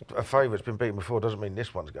because a favourite's been beaten before doesn't mean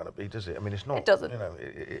this one's going to be, does it? I mean, it's not. It doesn't.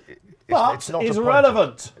 It's not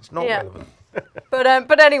relevant. It's not relevant.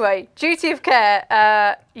 But anyway, Duty of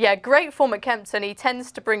Care, great form at Kempton. He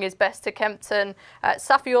tends to bring his best to Kempton.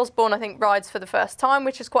 Safi Osborne, I think, rides for the first time,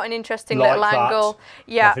 which is quite an interesting little angle.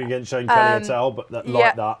 Yeah, nothing against Shane Kelly at all, but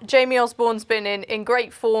that. Jamie Osborne's been in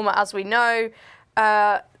great form, as we know.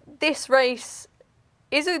 This race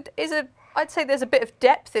is a I'd say there's a bit of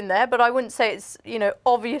depth in there, but I wouldn't say it's,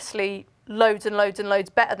 obviously loads and loads and loads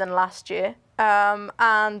better than last year.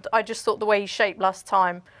 And I just thought the way he shaped last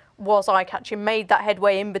time was eye-catching, made that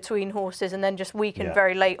headway in between horses and then just weakened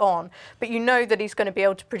very late on. But you know that he's going to be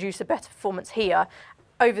able to produce a better performance here.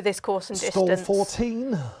 over this course and Stall distance.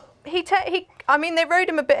 14. I mean, they rode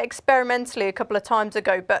him a bit experimentally a couple of times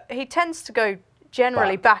ago, but he tends to go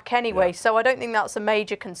generally back anyway, so I don't think that's a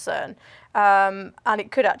major concern. And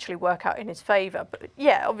it could actually work out in his favour. But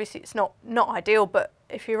yeah, obviously it's not ideal, but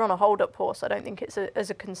if you're on a hold-up horse, I don't think it's as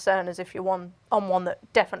a concern as if you're on one that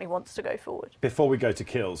definitely wants to go forward. Before we go to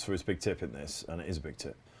Kills for his big tip in this, and it is a big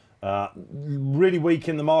tip, really weak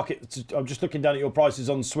in the market. I'm just looking down at your prices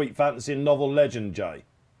on Sweet Fantasy and Novel Legend, Jay.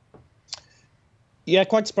 Yeah,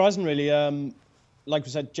 quite surprising, really. Like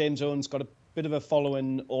we said, James Owen's got a bit of a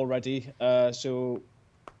following already, so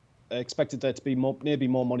I expected there to be maybe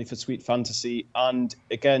more money for Sweet Fantasy. And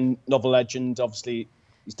again, Novel Legend, obviously,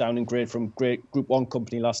 he's down in grade from great Group 1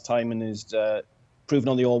 company last time and is proven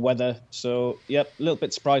on the all-weather. So, yep, a little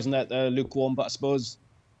bit surprising that lukewarm, but I suppose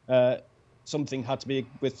something had to be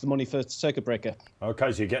with the money for Circuit Breaker.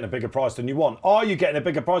 Okay, so you're getting a bigger price than you want. Are you getting a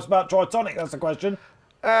bigger price about Tritonic? That's the question.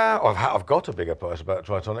 I've got a bigger price about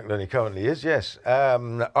Tritonic than he currently is, yes.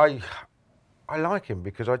 I like him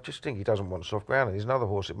because I just think he doesn't want soft ground. And he's another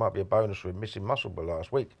horse, it might be a bonus for him missing Musselburgh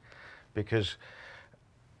last week because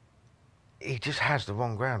he just has the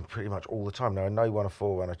wrong ground pretty much all the time. Now, I know he won a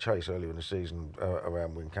 4-runner chase earlier in the season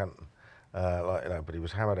around Wincanton, but he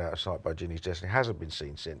was hammered out of sight by Ginny's Destiny. Hasn't been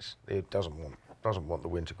seen since. He doesn't want the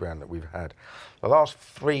winter ground that we've had. The last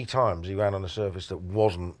 3 times he ran on a surface that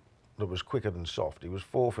was quicker than soft. He was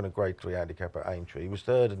 4th in a Grade 3 handicap at Aintree. He was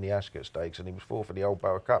 3rd in the Ascot Stakes, and he was 4th in the Old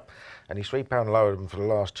Borough Cup. And he's £3 lower than for the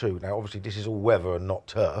last 2. Now, obviously, this is all weather and not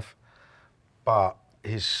turf, but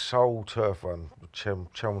his sole turf run,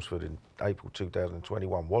 Chelmsford in April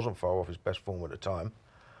 2021, wasn't far off his best form at the time.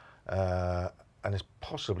 And it's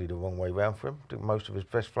possibly the wrong way round for him. I think most of his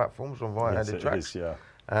best flat forms were on right-handed tracks. Is, yeah.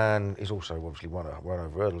 And he's also obviously won over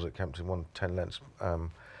hurdles at Kempton, won 10 lengths.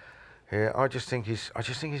 Here, I just think he's in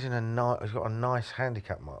he's got a nice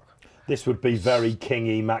handicap mark. This would be very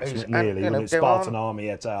Kingy, Max McNeely, when it's Spartan Army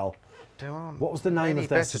et al. What was the name of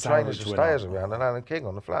their better trainers and stayers around than Alan King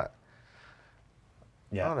on the flat?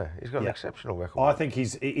 Yeah, he's got an exceptional record. I think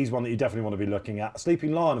he's one that you definitely want to be looking at.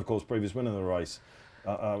 Sleeping Lion, of course, previous winner of the race.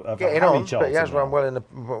 Getting on, but he has run well in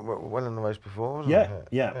the race before, hasn't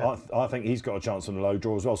he? Yeah. I think he's got a chance on the low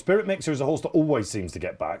draw as well. Spirit Mixer is a horse that always seems to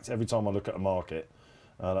get backed every time I look at a market.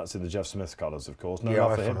 That's in the Jeff Smith colours, of course. No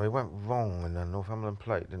love for him. He went wrong in the Northumberland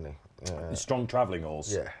Plate, didn't he? A strong travelling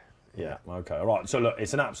horse. Yeah. Okay. All right. So look,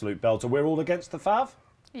 it's an absolute belter. We're all against the Fav.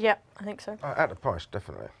 Yeah, I think so. At the price,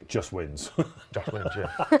 definitely. Just wins. Just wins,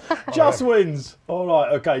 yeah. Just wins. All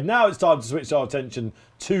right. Okay. Now it's time to switch our attention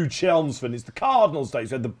to Chelmsford. It's the Cardinal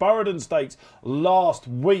Stakes. We had the Burradon Stakes last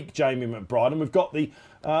week, Jamie McBride, and we've got the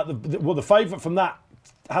favourite from that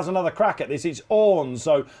has another crack at this. It's Orn.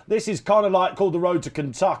 So this is kind of like called the Road to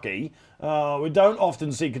Kentucky. We don't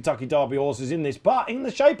often see Kentucky Derby horses in this, but in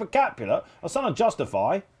the shape of Capulet, a son of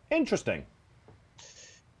Justify, interesting.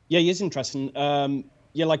 Yeah, he is interesting.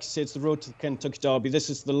 Yeah, like you said, it's the Road to the Kentucky Derby. This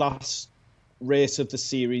is the last race of the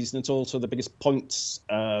series, and it's also the biggest points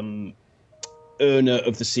earner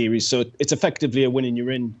of the series. So it's effectively a win and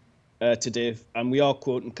you're in today. And we are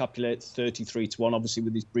quoting Capulet 33-1, obviously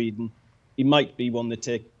with his breeding. He might be one to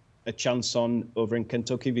take a chance on over in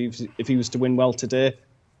Kentucky if he was to win well today.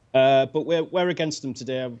 But we're against him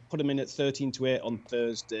today. I put him in at 13-8 on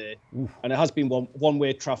Thursday. Oof. And it has been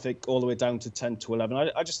one-way traffic all the way down to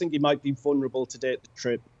 10-11. I just think he might be vulnerable today at the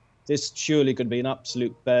trip. This surely could be an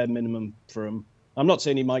absolute bare minimum for him. I'm not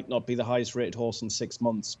saying he might not be the highest rated horse in 6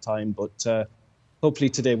 months' time, but hopefully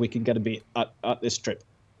today we can get a beat at this trip.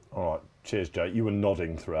 All right. Cheers, Jake. You were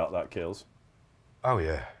nodding throughout that, Kills. Oh,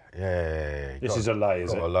 yeah. Yeah. This is a lay,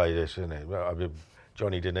 is it? Got a lay, this, isn't it? I mean,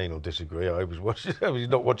 Johnny Dineen will disagree. I hope he's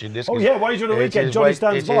not watching this. Oh, yeah, wager of the weekend. Johnny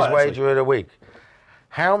stands by. It's his wager of the week.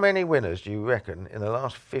 How many winners do you reckon in the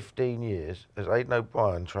last 15 years has Aidan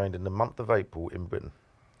O'Brien trained in the month of April in Britain?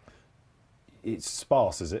 It's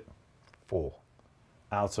sparse, is it? 4.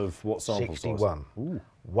 Out of what sample 61. Ooh.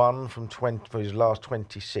 1 from 20 for his last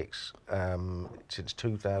 26 since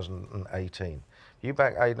 2018. You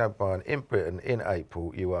back Aidan O'Brien in Britain in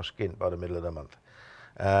April, you are skint by the middle of the month.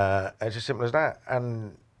 It's as simple as that.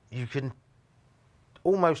 And you can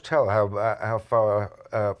almost tell how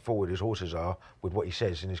far forward his horses are with what he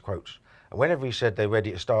says in his quotes. And whenever he said they're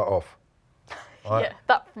ready to start off. Right, yeah,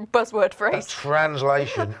 that buzzword phrase. That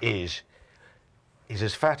translation is, he's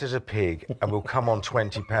as fat as a pig and will come on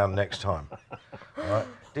 £20 next time. Right?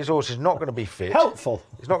 This horse is not going to be fit. Helpful.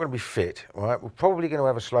 He's not going to be fit. Right? We're probably going to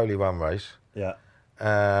have a slowly run race. Yeah.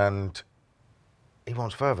 And he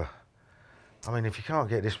wants further. I mean, if you can't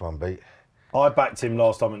get this one beat. I backed him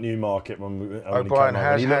last time at Newmarket when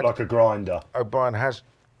he looked like a grinder. O'Brien has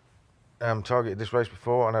targeted this race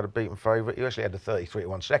before and had a beaten favourite. He actually had the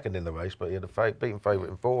 33-1 second in the race, but he had a beaten favourite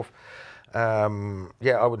in fourth.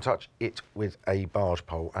 Yeah, I would touch it with a barge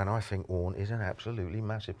pole, and I think Orne is an absolutely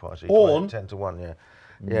massive price. Orne? 10-1, yeah.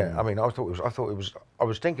 Yeah, I mean, I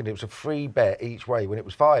was thinking it was a free bet each way when it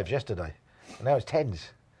was 5s yesterday, and now it's 10s.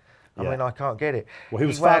 I mean, I can't get it. Well, he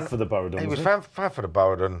was fab for the Burradon. He was fab for the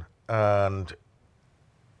Burradon, and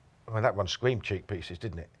I mean, that one screamed cheek pieces,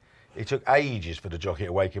 didn't it? It took ages for the jockey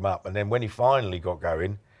to wake him up, and then when he finally got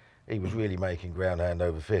going, he was really making ground hand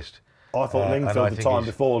over fist. I thought Lingfield the time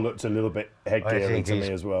before looked a little bit headgeary to me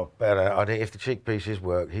as well. Better. I think if the cheek pieces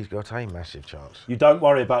work, he's got a massive chance. You don't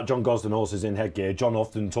worry about John Gosden horses in headgear. John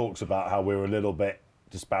often talks about how we're a little bit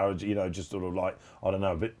disparaging, you know, just sort of like, I don't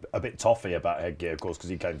know, a bit toffee about headgear, of course, because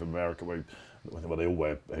he came from America where they all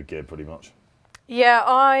wear headgear pretty much. Yeah,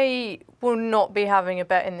 I will not be having a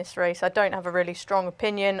bet in this race. I don't have a really strong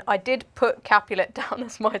opinion. I did put Capulet down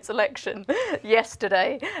as my selection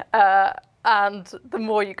yesterday, and the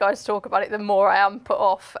more you guys talk about it, the more I am put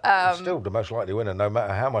off. It's still the most likely winner, no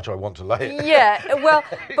matter how much I want to lay it. Yeah, well,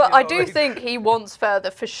 but I do think he wants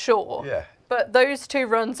further for sure. Yeah. But those two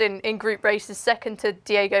runs in group races, second to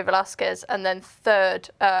Diego Velasquez and then third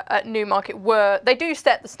at Newmarket, they do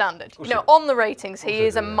set the standard. You know, on the ratings, he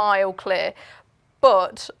is a mile clear.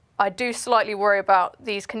 But I do slightly worry about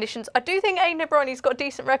these conditions. I do think Aidan O'Brien's got a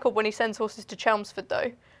decent record when he sends horses to Chelmsford,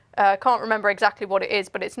 though. Can't remember exactly what it is,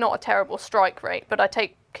 but it's not a terrible strike rate. But I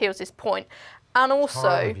take Keels' point. And also,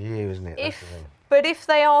 time of year, isn't it? But if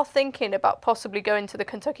they are thinking about possibly going to the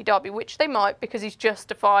Kentucky Derby, which they might because he's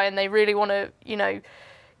Justify and they really want to, you know,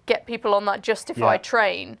 get people on that Justify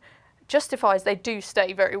train, Justifies they do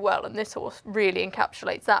stay very well, and this horse really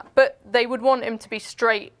encapsulates that. But they would want him to be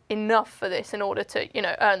straight enough for this in order to, you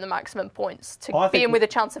know, earn the maximum points to be in with a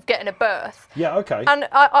chance of getting a berth. Yeah, okay. And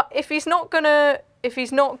if he's not gonna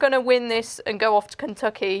win this and go off to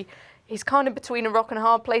Kentucky, he's kind of between a rock and a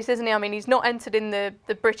hard place, isn't he? I mean, he's not entered in the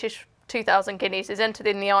British 2,000 guineas. He's entered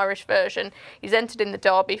in the Irish version. He's entered in the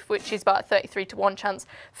Derby, which is about a 33-1 chance.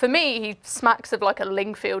 For me, he smacks of like a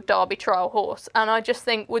Lingfield Derby trial horse. And I just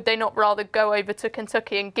think, would they not rather go over to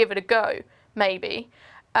Kentucky and give it a go? Maybe.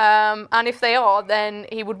 And if they are, then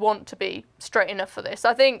he would want to be straight enough for this.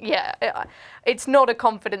 I think, yeah, it's not a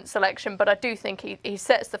confident selection, but I do think he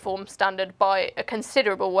sets the form standard by a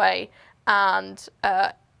considerable way. And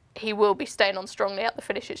he will be staying on strongly at the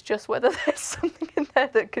finish. It's just whether there's something in there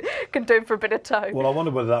that can do him for a bit of toe. Well, I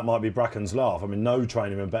wonder whether that might be Bracken's Laugh. I mean, no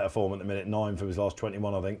training in better form at the minute, 9 for his last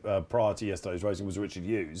 21, I think. Prior to yesterday's racing was Richard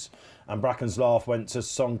Hughes. And Bracken's Laugh went to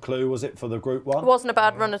Saint-Cloud, was it, for the Group 1? It wasn't a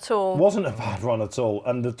bad run at all. Wasn't a bad run at all.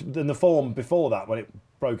 And the form before that, when it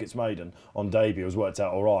broke its maiden on debut, has worked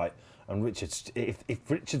out all right. And if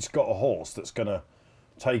Richard's got a horse that's going to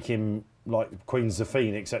take him, like Queen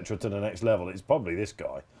Zafine, etc., to the next level, it's probably this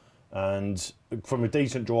guy. And from a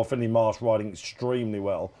decent draw, Finley Marsh riding extremely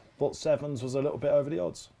well. But Sevens was a little bit over the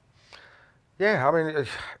odds. Yeah, I mean,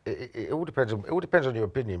 it all depends on your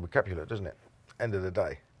opinion with Capulet, doesn't it? End of the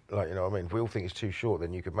day, like, you know what I mean. If we all think it's too short,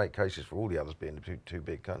 then you could make cases for all the others being too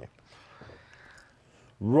big, can't you?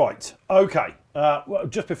 Right. Okay. Well,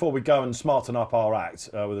 just before we go and smarten up our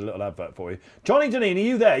act with a little advert for you, Johnny Dineen, are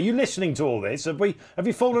you there? Are you listening to all this? Have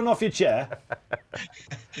you fallen off your chair?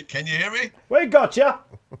 Can you hear me? We got you.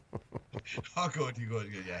 Oh, good,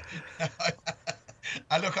 yeah.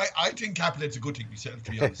 And look, I think Capulet's a good thing myself,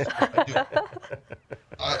 to be honest.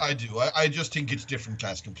 I do. I just think it's different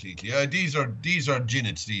class completely. These are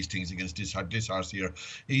ginnets, these things against this horse here.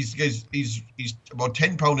 He's about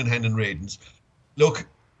 £10 in hand in ratings. Look,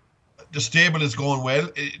 the stable is going well.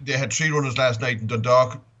 They had 3 runners last night in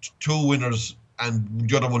Dundalk, 2 winners, and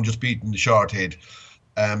the other one just beaten the short head.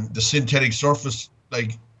 The synthetic surface,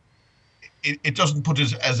 like, it doesn't put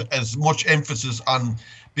as much emphasis on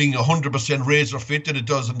being 100% razor fit than it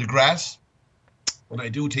does on the grass. And I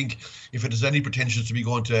do think if it has any pretensions to be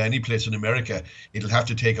going to any place in America, it'll have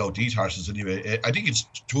to take out these horses anyway. I think it's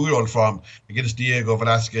 2-year-old form against Diego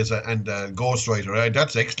Velasquez and Ghostwriter.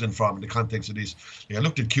 That's excellent form in the context of this. I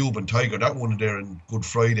looked at Cuban Tiger, that one there in Good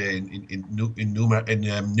Friday in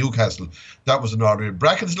Newcastle. That was an order.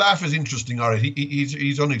 Bracken's Laugh is interesting. All right,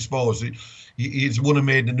 he's unexposed. He's won a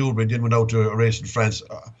maiden in Newbury and then went out to a race in France.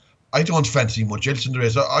 I don't fancy much else in the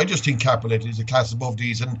race. I just think Capulet is a class above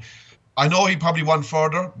these, and I know he probably won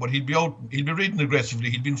further, but he'll be reading aggressively.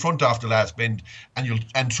 He'll be in front after last bend, and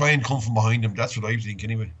try and come from behind him. That's what I think,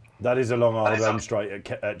 anyway. That is a long hard run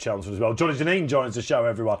straight at Chelmsford as well. Johnny Dineen joins the show,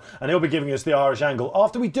 everyone, and he'll be giving us the Irish angle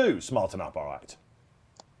after we do smarten up our act.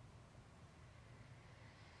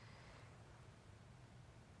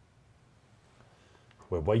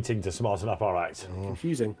 We're waiting to smarten up our act.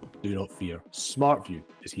 Confusing? Do not fear. SmartView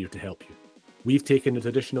is here to help you. We've taken the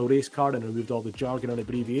traditional race card and removed all the jargon and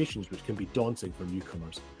abbreviations which can be daunting for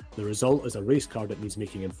newcomers. The result is a race card that means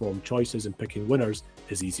making informed choices and picking winners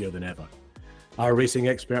is easier than ever. Our racing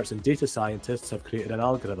experts and data scientists have created an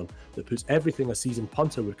algorithm that puts everything a seasoned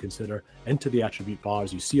punter would consider into the attribute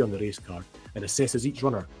bars you see on the race card and assesses each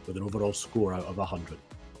runner with an overall score out of 100.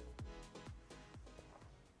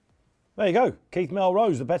 There you go. Keith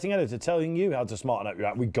Melrose, the betting editor, telling you how to smarten up your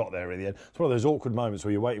act. We got there in the end. It's one of those awkward moments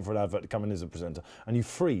where you're waiting for an advert to come in as a presenter and you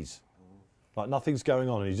freeze. Like nothing's going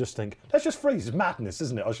on and you just think, let's just freeze. It's madness,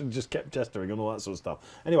 isn't it? I should have just kept gesturing and all that sort of stuff.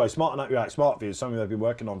 Anyway, smarten up your act. SmartView is something they've been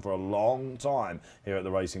working on for a long time here at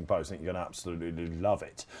the Racing Post. I think you're going to absolutely love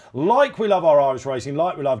it. Like we love our Irish racing,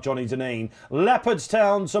 like we love Johnny Dineen.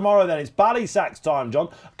 Leopardstown tomorrow then. It's Ballysacks time, John.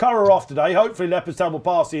 Curra off today. Hopefully Leopardstown will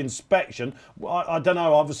pass the inspection. I don't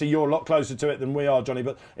know, obviously you're a lot closer to it than we are, Johnny,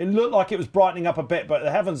 but it looked like it was brightening up a bit, but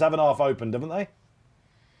the heavens haven't half opened, haven't they?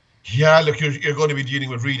 Yeah, look, you're going to be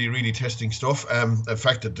dealing with really testing stuff. The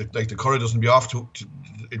fact that the Curra doesn't be off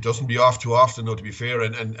too often, though, to be fair,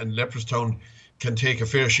 and Leopardstown can take a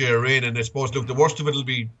fair share of rain. And I suppose, look, the worst of it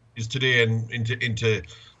is today and into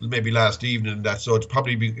maybe last evening and that. So it'll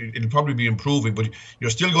probably be improving, but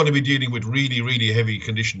you're still going to be dealing with really heavy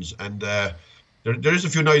conditions. And there is a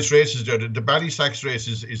few nice races there. The Ballysacks race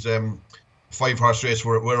is 5-horse race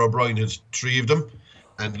where O'Brien has 3 of them.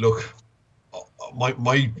 And look,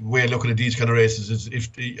 my way of looking at these kind of races is if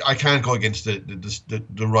I can't go against the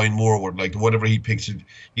Ryan Moorwood, like whatever he picks,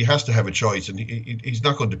 he has to have a choice, and he's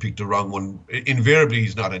not going to pick the wrong one. Invariably,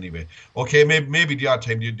 he's not anyway. Okay, maybe the odd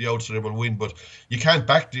time the outsider will win, but you can't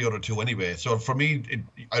back the other 2 anyway. So for me,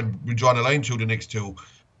 I'd be drawing a line through the next 2.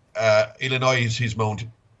 Illinois is his mount.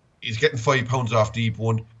 He's getting £5 off deep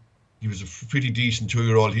one. He was a pretty decent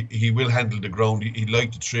 2-year-old. He will handle the ground. He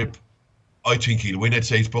liked the trip. I think he'll win. I'd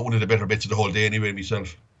say he's one of the better bets of the whole day anyway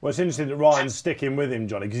myself. Well, it's interesting that Ryan's sticking with him,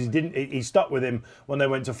 Johnny, because he stuck with him when they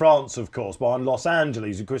went to France, of course, behind Los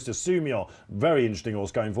Angeles and Christos Soumillon. Very interesting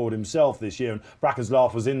horse going forward himself this year, and Bracken's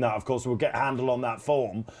Laugh was in that, of course, so we'll get a handle on that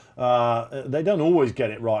form. They don't always get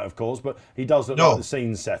it right, of course, but he does look like the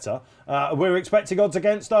scene setter. We're expecting odds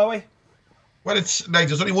against, are we? Well, it's like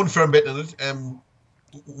there's only one firm bet on it.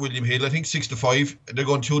 William Hill, I think 6-5. They're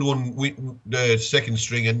going 2-1 the second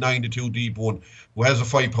string and 9-2 deep one, who has a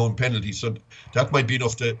 £5 penalty. So that might be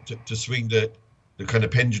enough to swing the kind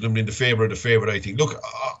of pendulum in the favour of the favourite, I think. Look,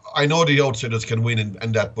 I know the outsiders can win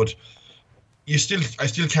and that, but I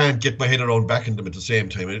still can't get my head around backing them at the same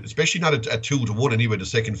time, especially not at 2-1 anyway, the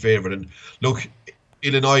second favourite. And look,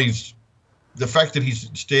 Illinois, the fact that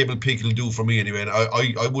he's a stable pick will do for me anyway. And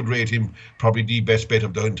I would rate him probably the best bet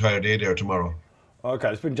of the entire day there tomorrow. Okay,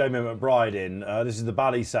 let's bring Jamie McBride in. This is the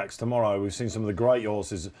Ballysacks tomorrow. We've seen some of the great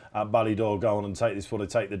horses at Ballydor go on and take this before they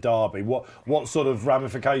take the Derby. What sort of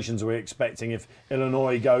ramifications are we expecting if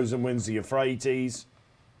Illinois goes and wins the Euphrates?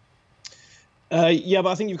 Yeah, but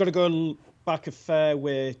I think you've got to go back a fair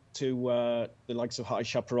way to the likes of High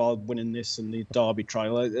Chaparral winning this and the Derby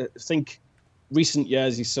trial. I think recent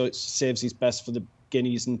years he saves his best for the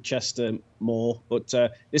Guineas and Chester more. But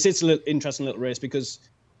this is an interesting little race because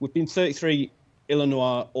we've been 33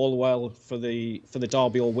 Illinois all the while for the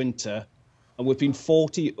Derby all winter, and we've been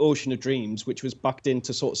 40 Ocean of Dreams, which was backed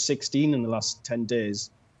into sort of 16 in the last 10 days.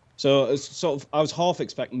 So I was half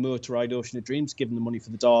expecting Mo to ride Ocean of Dreams, given the money for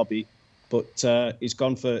the Derby, but he's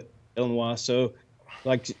gone for Illinois. So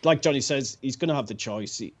like Johnny says, he's going to have the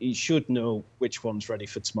choice. He should know which one's ready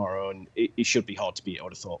for tomorrow, and he should be hard to beat, I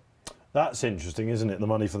would have thought. That's interesting, isn't it? The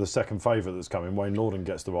money for the second favourite that's coming. Wayne Norden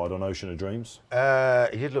gets the ride on Ocean of Dreams.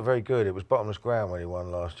 He did look very good. It was bottomless ground when he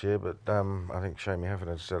won last year, but I think Shamie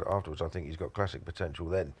Heffernan said afterwards, I think he's got classic potential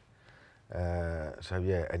then. So,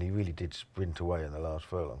 yeah, and he really did sprint away in the last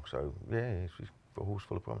furlong. So, yeah, he's a horse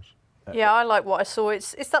full of promise. Yeah, I like what I saw.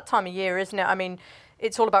 It's that time of year, isn't it? I mean,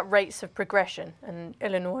 it's all about rates of progression, and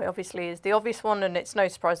Illinois obviously is the obvious one, and it's no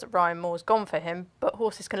surprise that Ryan Moore's gone for him, but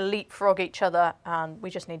horses can leapfrog each other, and we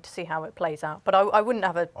just need to see how it plays out. But I wouldn't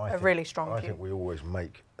have a really strong view. I think we always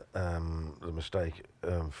make the mistake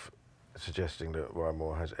of suggesting that Ryan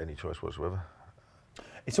Moore has any choice whatsoever.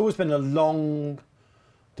 It's always been a long,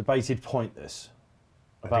 debated point, this,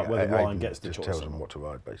 about whether Ryan gets the choice. Just tells him what to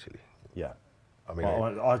ride, basically. Yeah. I mean,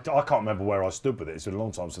 I can't remember where I stood with it. It's been a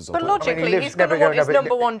long time since I But logically, he's going to want his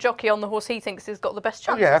number one jockey on the horse he thinks has got the best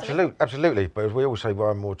chance. Oh, yeah, absolutely. But as we always say,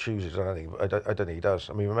 Ryan Moore chooses. I don't think he does.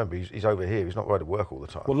 I mean, remember, he's over here. He's not riding work all the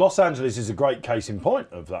time. Well, Los Angeles is a great case in point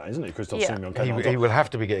of that, isn't it? Christophe Simeon came on top. He will have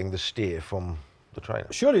to be getting the steer from the trainer.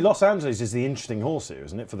 Surely Los Angeles is the interesting horse here,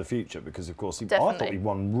 isn't it, for the future? Because, of course, I thought he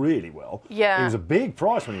won really well. Yeah. He was a big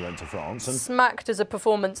price when he went to France. And smacked as a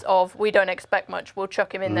performance of, we don't expect much, we'll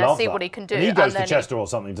chuck him in there, see what he can do. And he goes to Chester or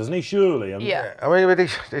something, doesn't he? Surely. Yeah. I mean,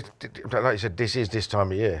 like you said, this is this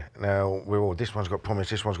time of year. Now, we're all, this one's got promise,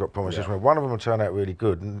 this one's got promise, this one. One of them will turn out really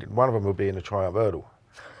good, and one of them will be in the Triumph Hurdle.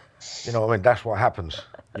 You know what I mean? That's what happens.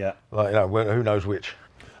 Yeah. Like, you know, who knows which.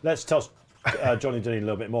 Let's tell Johnny Dineen a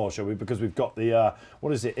little bit more, shall we? Because we've got the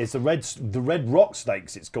what is it? It's the Red Rock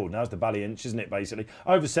Stakes. It's called now. It's the Valley Inch, isn't it? Basically,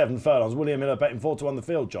 over 7 furlongs. William Miller betting 4-1 the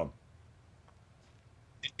field. John,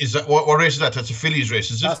 is that what race is that? That's a Fillies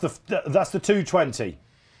race, is it? That's the 220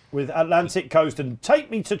 with Atlantic Coast and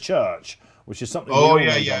Take Me to Church, which is something. Oh we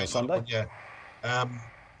all need on a Sunday. Yeah.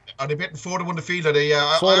 Are they betting 4-1 the field? Are they?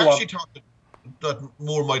 I actually thought that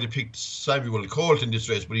Moore might have picked Samuel Colt in this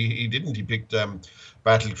race, but he didn't. He picked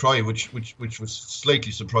Battle Cry, which was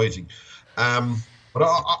slightly surprising. But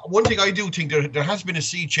one thing I do think there has been a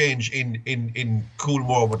sea change in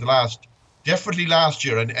Coolmore with definitely last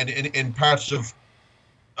year and in parts of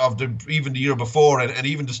even the year before and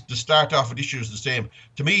even the start off of this year is the same.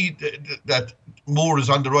 To me, that Moore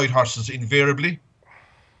is on the right horses invariably.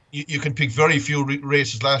 You can pick very few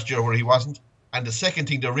races last year where he wasn't. And the second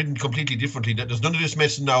thing, they're ridden completely differently. There's none of this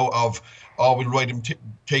messing now of, we'll ride him,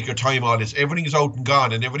 take your time, all this. Everything is out and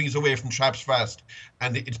gone, and everything is away from traps fast.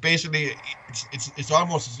 And it's basically, it's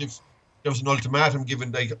almost as if there was an ultimatum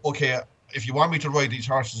given, like, okay, if you want me to ride these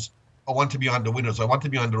horses, I want to be on the winners. I want to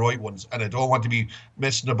be on the right ones, and I don't want to be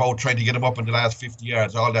messing about trying to get them up in the last 50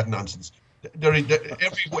 yards, all that nonsense.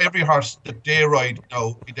 Every horse that they ride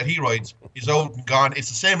now, that he rides, is out and gone. It's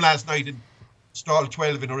the same last night in stall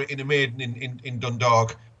 12 in a maiden in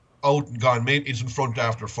Dundalk, out and gone. Is in front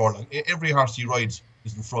after furlong. Every horse he rides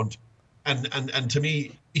is in front, and to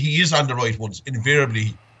me, he is on the right ones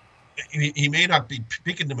invariably. He may not be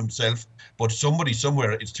picking them himself, but somebody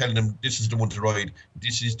somewhere is telling him this is the one to ride.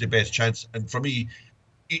 This is the best chance. And for me,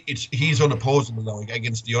 he's unopposable now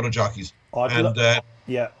against the other jockeys.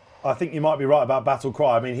 Yeah. I think you might be right about Battle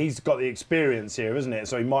Cry. I mean, he's got the experience here, isn't it?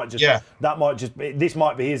 So he might just, this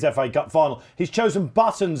might be his FA Cup final. He's chosen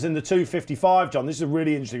Buttons in the 255, John. This is a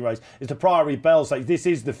really interesting race. It's the Priory Bell Stakes. This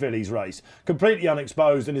is the Fillies race. Completely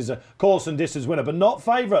unexposed and is a course and distance winner, but not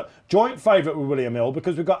favourite. Joint favourite with William Hill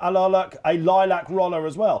because we've got a Lilac Roller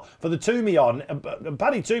as well for the Toomey on. And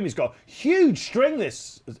Paddy Toomey's got a huge string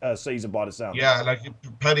this season by the sound. Yeah, like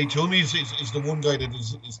Paddy Toomey is the one guy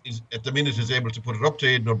that is at the minute is able to put it up to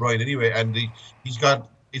Aidan O'Brien anyway, and he's got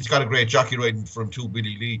a great jockey riding from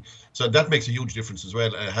Billy Lee, so that makes a huge difference as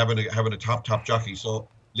well. Having a top jockey. So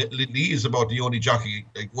Lee is about the only jockey,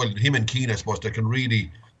 him and Keane, I suppose, that can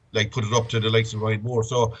really put it up to the likes of Ryan Moore.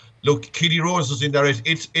 So look, Kitty Rose is in there.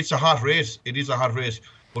 It's a hot race. It is a hot race,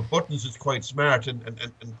 but Buttons is quite smart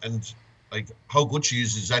and how good she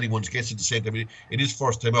is anyone's guess at the same time. It is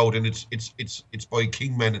first time out, and it's by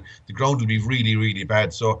Kingman, and the ground will be really, really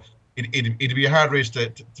bad. So it'd be a hard race to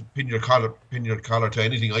pin your collar to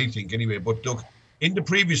anything, I think, anyway. But look, in the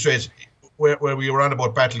previous race where we were on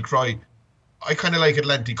about Battle Cry, I kind of like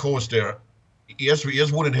Atlantic Coast there. He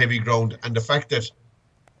has won in heavy ground, and the fact that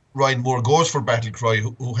Ryan Moore goes for Battle Cry,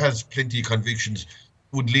 who has plenty of convictions,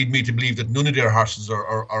 would lead me to believe that none of their horses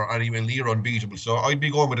are anywhere near unbeatable. So I'd be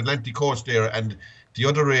going with Atlantic Coast there, and the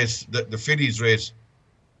other race, the Fillies race,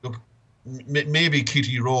 look, maybe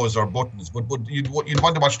Kitty Rose or Buttons, but you'd want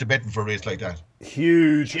to watch the betting for a race like that.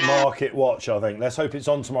 Huge market watch, I think. Let's hope it's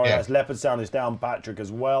on tomorrow. Yes, Leopardstown is down, Patrick,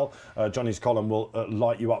 as well. Johnny's column will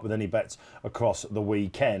light you up with any bets across the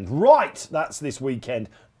weekend. Right, that's this weekend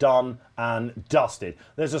done and dusted.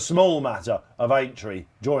 There's a small matter of Aintree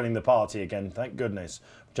joining the party again, thank goodness,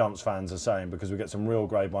 Jumps fans are saying, because we get some real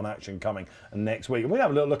Grade 1 action coming next week. And we'll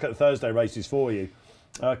have a little look at the Thursday races for you.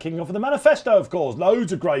 Kicking off with the Manifesto, of course.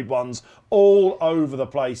 Loads of Grade 1s all over the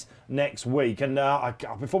place next week. And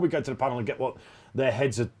before we go to the panel and get what their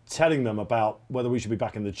heads are telling them about whether we should be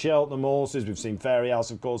back in the Cheltenham horses, we've seen Fairy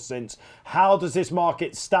House, of course, since. How does this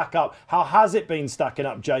market stack up? How has it been stacking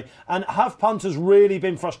up, Jay? And have punters really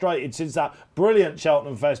been frustrated since that brilliant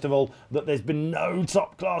Cheltenham Festival that there's been no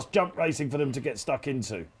top-class jump racing for them to get stuck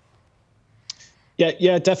into?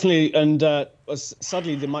 Yeah, definitely. And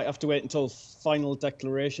sadly, they might have to wait until final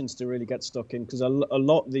declarations to really get stuck in, because a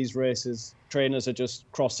lot of these races, trainers are just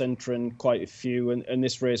cross-entering quite a few. And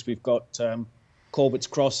this race, we've got Corbett's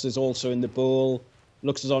Cross is also in the Bowl.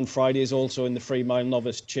 Luxus on Friday is also in the 3 Mile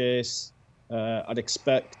Novice Chase. I'd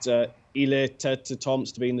expect Ely Ted to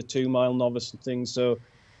Toms to be in the 2 Mile Novice and things. So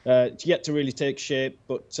it's yet to really take shape.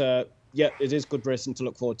 But yeah, it is good racing to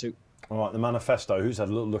look forward to. All right, the Manifesto. Who's had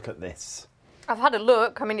a little look at this? I've had a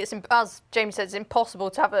look. I mean, it's, as Jamie said, it's impossible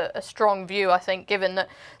to have a strong view, I think, given that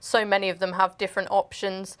so many of them have different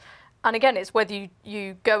options. And again, it's whether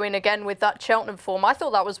you go in again with that Cheltenham form. I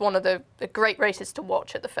thought that was one of the great races to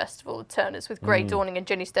watch at the festival, the Turners, with Grey Dawning and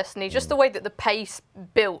Ginny's Destiny. Just the way that the pace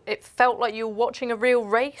built, it felt like you were watching a real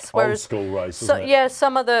race. Whereas, old school race, wasn't it? Yeah,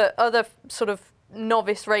 some of the other sort of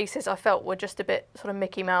novice races I felt were just a bit sort of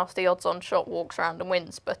Mickey Mouse, the odds-on shot walks around and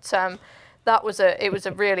wins. But it was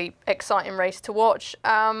a really exciting race to watch.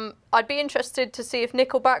 I'd be interested to see if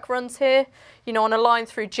Nickelback runs here. You know, on a line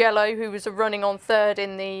through Jello, who was running on third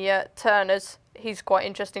in the Turners. He's quite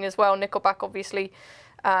interesting as well. Nickelback obviously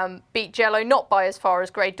beat Jello, not by as far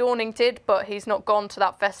as Grey Dawning did, but he's not gone to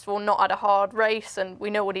that festival, not had a hard race, and we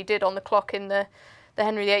know what he did on the clock in the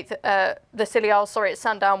Henry VIII, the Scilly Isles, at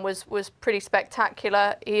Sandown was pretty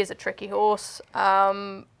spectacular. He is a tricky horse.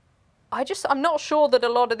 I'm not sure that a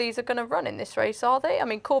lot of these are going to run in this race, are they? I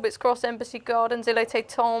mean, Corbett's Cross, Embassy Gardens, Il Était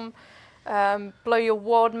Tom, Blow Your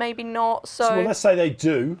Wad, maybe not. So well, let's say they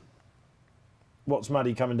do. What's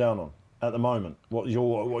Maddy coming down on at the moment? What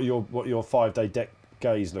your 5-day deck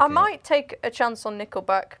gaze looking I might take a chance on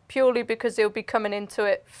Nickelback purely because he'll be coming into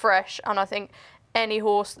it fresh, and I think any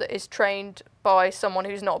horse that is trained by someone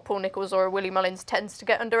who's not a Paul Nicholls or a Willie Mullins tends to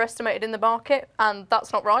get underestimated in the market, and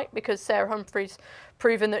that's not right because Sarah Humphrey's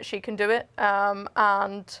proven that she can do it,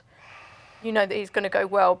 and you know that he's going to go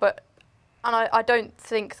well. And I don't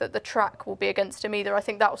think that the track will be against him either. I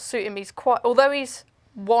think that will suit him. He's quite, although he's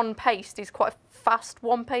one-paced, he's quite a fast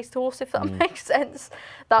one-paced horse, if that makes sense.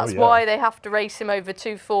 That's why they have to race him over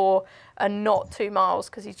 2-4 and not 2 miles,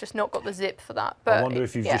 because he's just not got the zip for that. But I wonder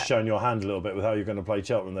if you've just shown your hand a little bit with how you're going to play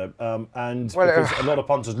Cheltenham there. Because a lot of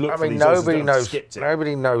punters look for these horses that have skipped it.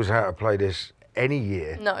 Nobody knows how to play this any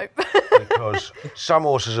year. No. Because some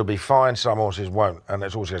horses will be fine, some horses won't, and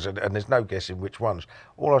there's no guessing which ones.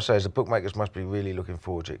 All I say is the bookmakers must be really looking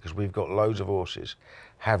forward to it, because we've got loads of horses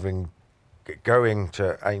going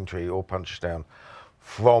to Aintree or Punchestown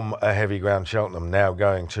from a heavy ground Cheltenham, now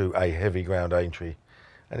going to a heavy ground Aintree,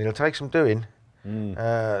 and it'll take some doing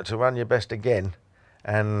to run your best again.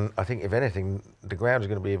 And I think if anything, the ground is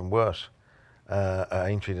going to be even worse at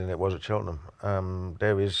Aintree than it was at Cheltenham.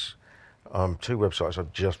 There is 2 websites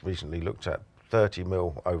I've just recently looked at, 30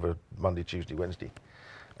 mil over Monday, Tuesday, Wednesday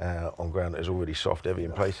on ground that is already soft, heavy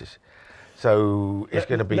in places. So it's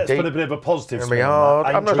going to be deep. Let's put a bit of a positive spin hard.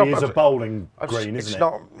 on that. Aintree is a bowling green, isn't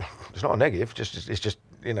it? It's not a negative. It's just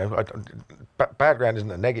you know, bad ground isn't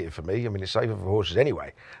a negative for me. I mean, it's safer for horses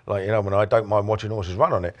anyway. Like, you know, I don't mind watching horses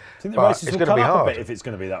run on it. I think the races will cut up a bit if it's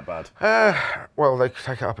going to be that bad. Well, they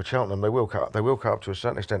take it up at Cheltenham. They will cut up to a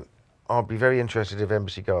certain extent. I'll be very interested if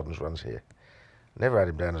Embassy Gardens runs here. Never had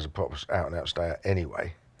him down as a proper out-and-out stayer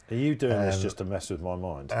anyway. Are you doing this just to mess with my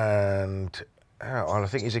mind? And I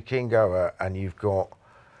think he's a keen goer, and you've got...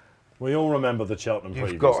 We all remember the Cheltenham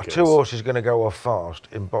previous. You've got 2 horses going to go off fast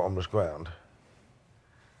in bottomless ground.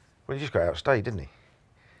 Well, he just got outstayed, didn't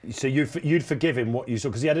he? So you'd forgive him what you saw,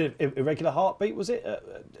 because he had an irregular heartbeat, was it?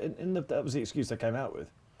 That was the excuse they came out with.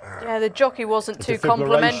 Yeah, the jockey wasn't too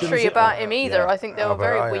complimentary about him either. Yeah. I think they were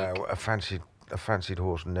very weak. A fancied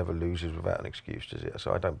horse never loses without an excuse, does it?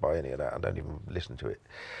 So I don't buy any of that. I don't even listen to it.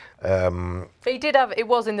 But he did have, it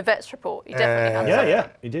was in the vet's report. He definitely had Yeah,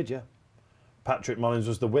 he did, yeah. Patrick Mullins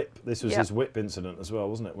was the whip. This was his whip incident as well,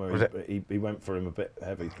 wasn't it? Where he went for him a bit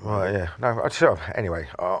heavy. Right, yeah. No, anyway,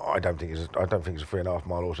 I don't think it's a 3.5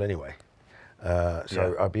 mile horse anyway.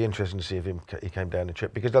 So I'd be interested to see if he came down the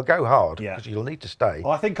trip, because they'll go hard, because you'll need to stay.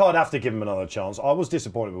 I think I'd have to give him another chance. I was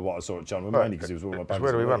disappointed with what I saw at Cheltenham, mainly because he was one of my bankers.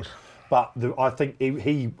 Where do we run? But I think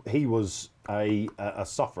he was a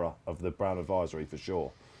sufferer of the Brown advisory for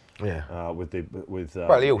sure. Yeah.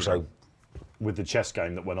 Well, he also with the chess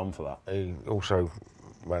game that went on for that. He also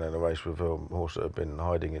ran in a race with a horse that had been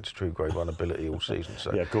hiding its true Grade 1 ability all season.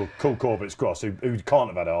 So yeah, called Corbett's Cross, who can't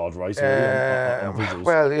have had a hard race. On visuals.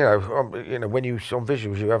 Well, you know, when you on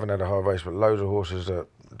visuals you haven't had a hard race, but loads of horses that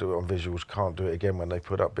do it on visuals can't do it again when they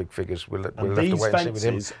put up big figures. We'll have to wait and see with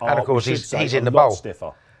him. And of course, he's in the bowl.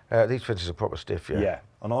 Stiffer. These fences are proper stiff, yeah. Yeah,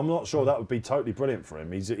 and I'm not sure that would be totally brilliant for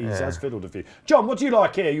him. He's has fiddled a few. John, what do you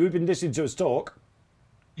like here? You've been listening to us talk.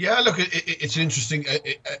 Yeah, look, it's interesting.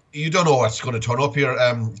 You don't know what's going to turn up here.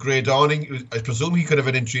 Grey Dawning, I presume he could have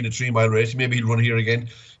an entry in a 3-mile race. Maybe he'll run here again.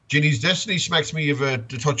 Ginny's Destiny smacks me of the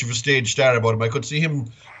touch of a stage star about him. I could see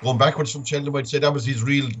him going backwards from Cheltenham. I'd say that was his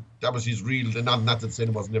real. And not that saying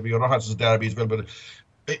it wasn't every other horse's derby as well, but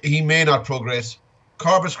he may not progress.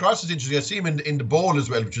 Corbett's Cross is interesting. I see him in the bowl as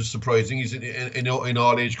well, which is surprising. He's in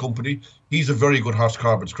all age company. He's a very good horse,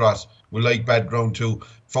 Corbett's Cross. We like bad ground too.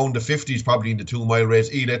 Found the 50s probably in the 2-mile race.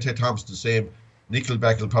 Elette Thompson the same.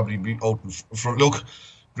 Nickelback will probably be out in front. Look,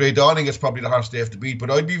 Grey Dawning is probably the horse they have to beat, but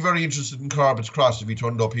I'd be very interested in Corbett's Cross if he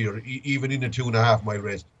turned up here, even in a 2.5 mile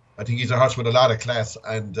race. I think he's a horse with a lot of class,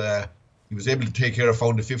 and he was able to take care of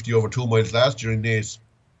Found the 50 over 2 miles last year in Naas.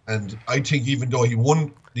 And I think even though he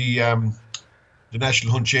won the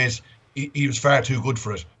National Hunt Chase, he was far too good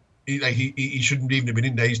for it. He shouldn't even have been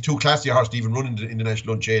in there. He's too classy a horse to even run in the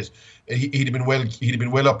National Hunt Chase. He'd have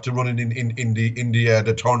been well up to running in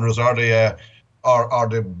the Turners or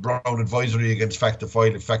the Brown Advisory against Fact of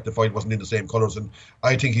Foil if Fact of Foil wasn't in the same colours. And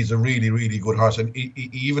I think he's a really, really good horse, and he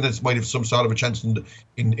even might have some sort of a chance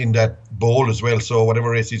in that bowl as well. So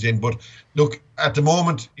whatever race he's in, but look, at the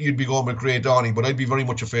moment you'd be going with Grey Dawning, but I'd be very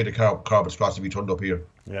much afraid of Corbett's Cross if he turned up here.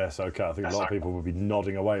 Yes, okay. I think a lot of people would be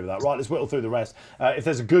nodding away with that. Right, let's whittle through the rest. If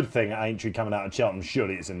there's a good thing at Aintree coming out of Chelmsford,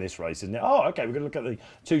 surely it's in this race, isn't it? Oh, okay, we're going to look at the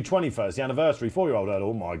 220 first, the anniversary 4-year-old hurdle.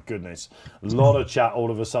 Oh, my goodness. A lot of chat all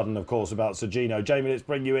of a sudden, of course, about Sergino. Jamie, let's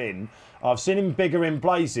bring you in. I've seen him bigger in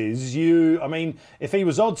places. I mean, if he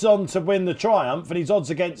was odds on to win the Triumph, and he's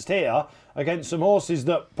odds against here, against some horses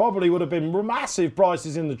that probably would have been massive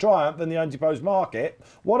prices in the Triumph in the anti-post market,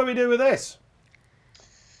 what do we do with this?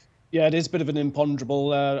 Yeah, it is a bit of an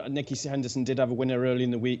imponderable. Nicky Henderson did have a winner early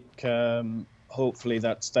in the week. Hopefully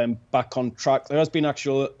that's them back on track. There has been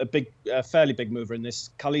a fairly big mover in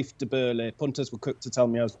this. Khalif de Burle. Punters were quick to tell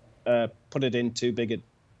me I was put it in too big at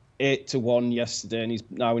 8-1 yesterday, and he's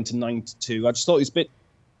now into 9-2. I just thought he was a bit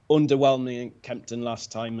underwhelming in Kempton last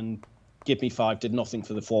time, and Give Me 5 did nothing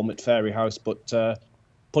for the form at Fairy House, but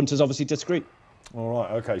punters obviously disagree. All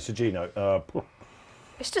right, okay, Sergino.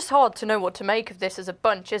 It's just hard to know what to make of this as a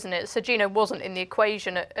bunch, isn't it? Sergino wasn't in the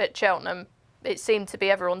equation at Cheltenham. It seemed to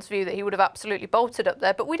be everyone's view that he would have absolutely bolted up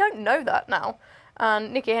there, but we don't know that now.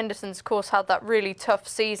 And Nicky Henderson's, of course, had that really tough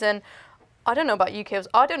season. I don't know about you, Kills.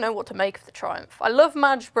 I don't know what to make of the Triumph. I love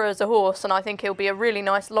Madgeborough as a horse, and I think he'll be a really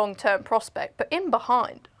nice long-term prospect. But in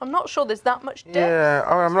behind, I'm not sure there's that much depth. Yeah,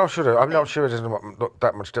 I'm not sure. I'm not sure there's not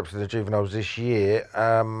that much depth to the juveniles this year.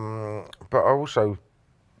 But also,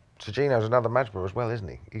 Sergino's another Madgeborough as well, isn't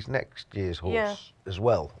he? He's next year's horse as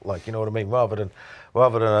well. Like, you know what I mean? Rather than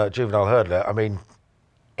a juvenile hurdler, I mean,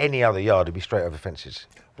 any other yard would be straight over fences.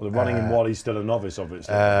 Well, they're running him while he's still a novice,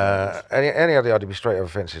 obviously. Any other yard would be straight over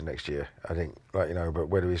fences next year, I think. Like, you know, but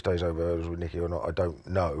whether he stays over hurdles with Nicky or not, I don't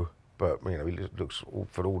know. But, you know, he looks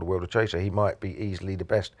for all the world a chaser. He might be easily the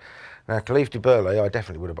best. Now, Khalif de Burle, I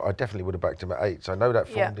definitely would have backed him at 8. So I know that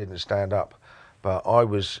form didn't stand up, but I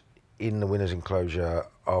was in the winner's enclosure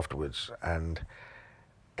afterwards, and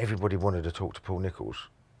everybody wanted to talk to Paul Nicholls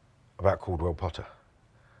about Caldwell Potter.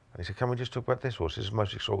 And he said, "Can we just talk about this horse? This is the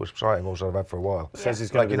most exciting horse I've had for a while." Says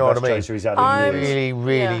he's going to be the best chaser he's had in years.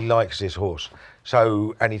 Really likes this horse.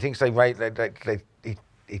 So, and he thinks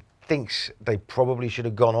he thinks they probably should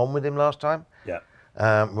have gone on with him last time,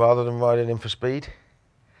 rather than riding him for speed.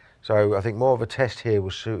 So I think more of a test here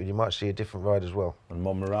was suited. You might see a different ride as well. And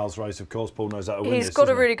Monmorale's race, of course, Paul knows how to win this. He's got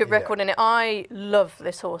a really good record in it. I love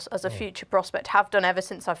this horse as a future prospect. Have done ever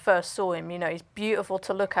since I first saw him. You know, he's beautiful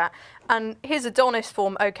to look at. And his Adonis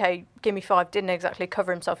form, okay, Give Me 5 didn't exactly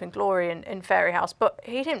cover himself in glory in Fairy House, but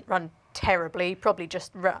he didn't run terribly. He probably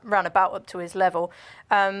just ran about up to his level.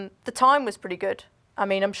 The time was pretty good. I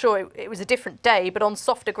mean, I'm sure it was a different day, but on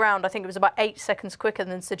softer ground, I think it was about 8 seconds quicker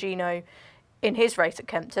than Sergino in his race at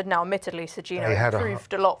Kempton. Now, admittedly, Sergino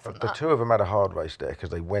improved a lot from that. The two of them had a hard race there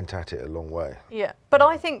because they went at it a long way. Yeah, but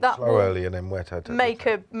I think that slow early and then wet at it. Make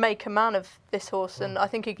a man of this horse, and I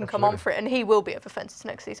think he can come on for it, and he will be at the fences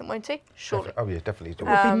next season, won't he? Surely. Oh yeah, definitely. It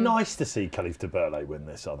would be nice to see Khalif de Burle win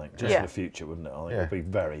this, I think, just in the future, wouldn't it? I think it would be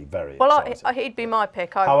very, very exciting. He'd be my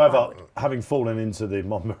pick. However, having fallen into the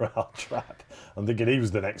Monmorale trap, I'm thinking he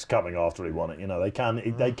was the next coming after he won it. You know, they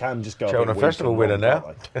can just go. Cheltenham Festival winner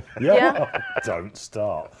now. Don't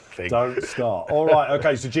start. Don't start. All right,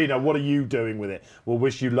 okay, so Gino, what are you doing with it? We'll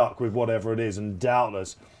wish you luck with whatever it is, and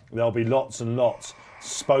doubtless there'll be lots and lots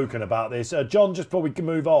spoken about this. John, just before we can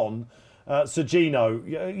move on, so Gino,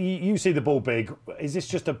 you see the ball big. Is this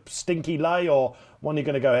just a stinky lay or one you're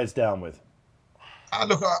going to go heads down with?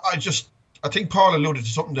 Look, I think Paul alluded to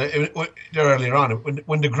something there earlier on.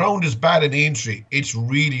 When the ground is bad in Aintree, it's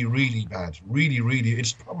really, really bad. Really, really.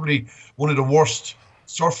 It's probably one of the worst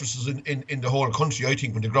surfaces in the whole country, I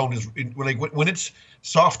think, when the ground is when it's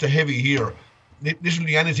soft to heavy here,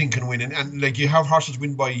 literally anything can win, and like you have horses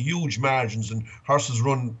win by huge margins and horses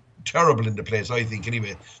run terrible in the place, I think,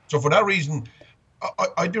 anyway. So for that reason,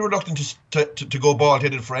 I'd be reluctant to go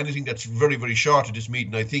bald-headed for anything that's very, very short at this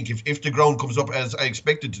meeting. I think if the ground comes up as I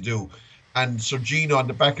expected to do, and Sergino on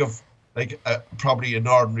the back of like probably an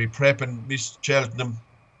ordinary prep and Miss Cheltenham,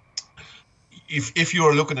 if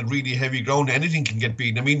you're looking at really heavy ground, anything can get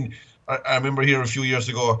beaten. I mean, I remember here a few years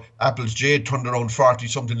ago, Apple's Jade turned around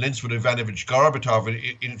 40-something lengths with Ivanovic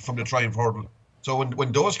Gorbatov from the Triumph Hurdle. So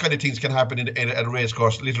when those kind of things can happen at a race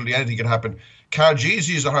course, literally anything can happen.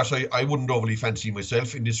 Carjesi is a horse I wouldn't overly fancy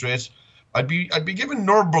myself in this race. I'd be giving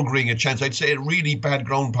Nürburgring a chance. I'd say really bad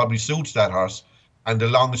ground probably suits that horse, and the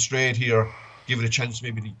long straight here, give it a chance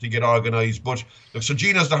maybe to get organised. But look,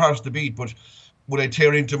 Sergina's the horse to beat, but would I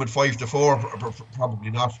tear into him at 5-4? Probably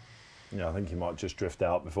not. Yeah, I think he might just drift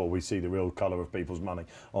out before we see the real colour of people's money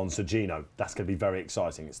on Sergino. That's going to be very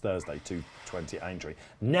exciting. It's Thursday, 2:20 Aintree.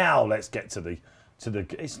 Now let's get to the.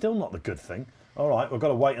 It's still not the good thing. All right, we've got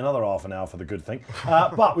to wait another half an hour for the good thing.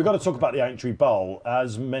 But we've got to talk about the Aintree Bowl.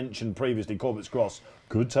 As mentioned previously, Corbett's Cross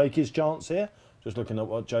could take his chance here. Just looking at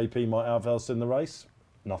what JP might have else in the race.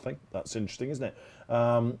 Nothing. That's interesting, isn't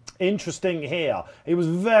it? Interesting here. He was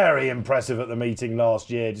very impressive at the meeting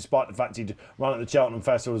last year, despite the fact he'd run at the Cheltenham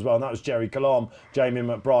Festival as well. And that was Jerry Colombe, Jamie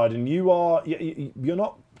McBride. And you're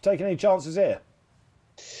not taking any chances here?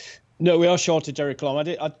 No, we are short of Jerry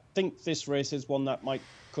Colombe. I think this race is one that might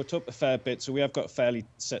cut up a fair bit. So we have got fairly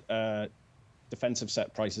defensive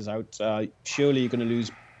set prices out. Surely you're going to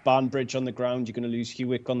lose Barnbridge on the ground. You're going to lose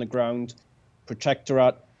Hewick on the ground.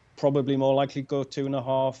 Protectorate, probably more likely to go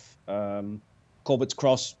 2.5. Corbett's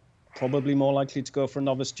Cross, probably more likely to go for a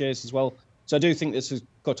novice chase as well. So I do think this has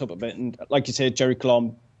cut up a bit. And like you said, Jerry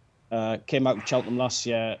Colombe came out of Cheltenham last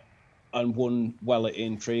year and won well at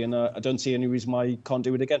Aintree. And I don't see any reason why he can't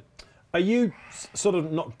do it again. Are you sort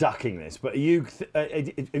of not ducking this, but are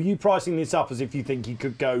you pricing this up as if you think he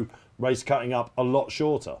could go race cutting up a lot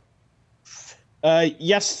shorter?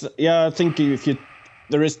 Yes. Yeah, I think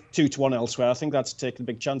there is 2-1 elsewhere. I think that's taking a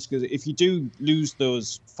big chance, because if you do lose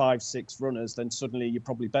those 5-6 runners, then suddenly you're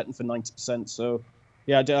probably betting for 90%. So,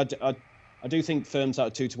 yeah, I do think firms out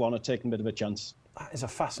of 2-1 are taking a bit of a chance. That is a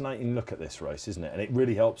fascinating look at this race, isn't it? And it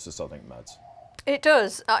really helps us, I think, Mads. It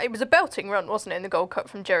does. It was a belting run, wasn't it, in the Gold Cup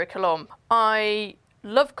from Jerry Colombe. I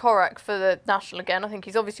love Korak for the National again. I think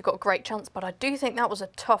he's obviously got a great chance, but I do think that was a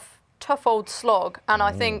tough old slog. And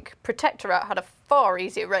I think Protectorate had a far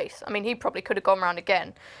easier race. I mean, he probably could have gone round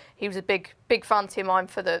again. He was a big fancy of mine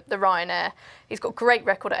for the Ryanair. He's got a great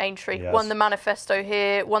record at Aintree. Yes. Won the Manifesto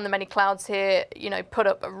here, won the Many Clouds here, put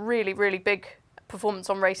up a really, really big performance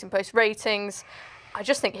on Racing Post ratings. I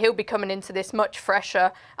just think he'll be coming into this much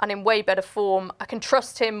fresher and in way better form. I can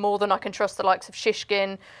trust him more than I can trust the likes of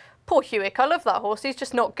Shishkin. Poor Hewick, I love that horse. He's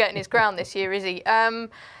just not getting his ground this year, is he?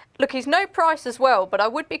 Look, he's no price as well, but I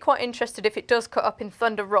would be quite interested if it does cut up in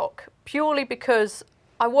Thunder Rock, purely because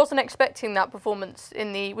I wasn't expecting that performance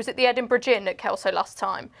in was it the Edinburgh Gin at Kelso last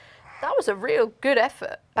time? That was a real good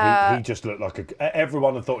effort. He just looked like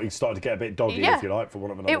everyone had thought he started to get a bit doggy, if you like, for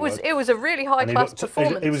one of another word. It was a really high-class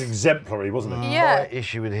performance. It was exemplary, wasn't it? Yeah. My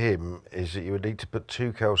issue with him is that you would need to put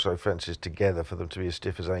 2 Kelso fences together for them to be as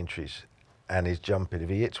stiff as Aintree's. And he's jumping if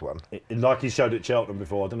he hits one. Like he showed at Cheltenham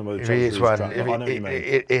before. I don't know whether if he hits one, I know what you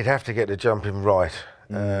mean. He'd have to get the jumping right,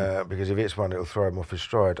 because if he hits one, it'll throw him off his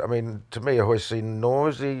stride. I mean, to me, a Hoisin Nor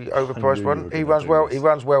is the overpriced one. He runs well. He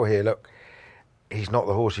runs well here. Look, he's not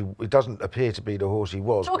the horse. He doesn't appear to be the horse he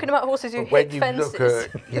was. Talking about horses who hit fences.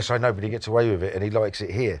 Yes, I know, but he gets away with it, and he likes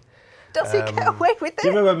it here. Does he get away with it?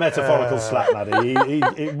 Give him a metaphorical slap, Maddie.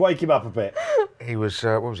 He wake him up a bit. He was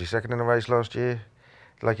what was he, second in the race last year?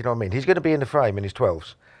 Like, you know what I mean? He's going to be in the frame in his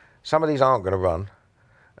 12s. Some of these aren't going to run.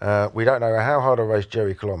 We don't know how hard a race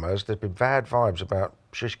Jerry Colombe has. There's been bad vibes about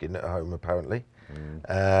Shishkin at home, apparently. Just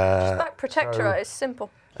that Protectorate is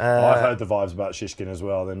simple. I've heard the vibes about Shishkin as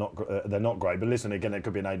well. They're not great. But listen, again, it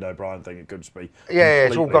could be an Aidan O'Brien thing. It could just be. Yeah,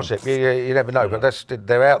 it's all gossip. You never know. But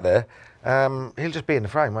they're out there. He'll just be in the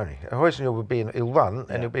frame, won't he? Hoisin he'll run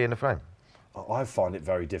and he'll be in the frame. I find it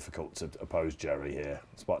very difficult to oppose Jerry here,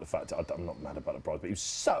 despite the fact that I'm not mad about the prize, but he was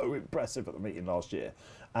so impressive at the meeting last year.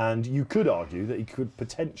 And you could argue that he could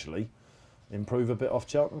potentially improve a bit off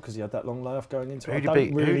Cheltenham because he had that long layoff going into it. Who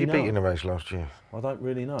did he beat in the race last year? I don't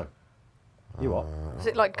really know. You what? Was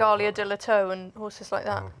it like Galia de la Toe and horses like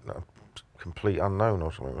that? No, complete unknown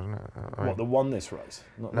or something, wasn't it? What, that won this race?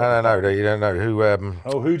 No, you don't know who.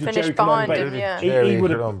 Who did Jerry Colombe beat? Yeah. He would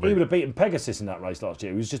have beaten Pegasus in that race last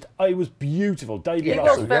year. It was beautiful. David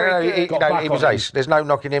Russell he was ace. There's no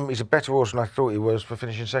knocking him. He's a better horse than I thought he was for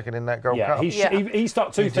finishing second in that Gold Cup. He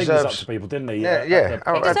stuck two fingers up to people, didn't he? Yeah.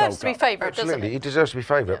 He deserves to be favourite, doesn't he? Absolutely, he deserves to be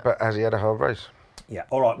favourite, but has he had a hard race? Yeah,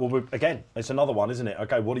 all right. Well, again, it's another one, isn't it?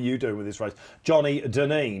 Okay, what are you doing with this race? Johnny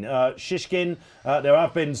Dineen. Shishkin, there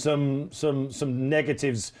have been some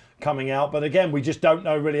negatives coming out, but again, we just don't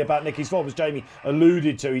know really about Nicky's form. As Jamie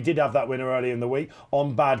alluded to, he did have that winner early in the week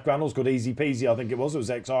on bad ground. Got easy peasy, I think it was. It was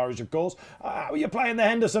ex-Irish, of course. You're playing the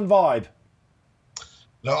Henderson vibe.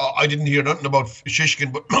 No, I didn't hear nothing about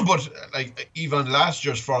Shishkin, but like even last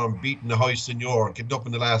year's form, beating the high senior, getting up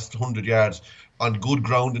in the last 100 yards on good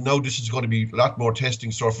ground, and now this is going to be a lot more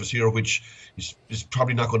testing surface here, which is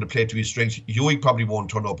probably not going to play to his strengths. Hewitt probably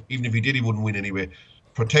won't turn up. Even if he did, he wouldn't win anyway.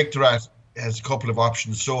 Protectorat has a couple of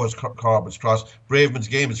options, so has Corbett's Cross. Braveman's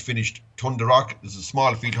Game is finished. Thunder Rock is a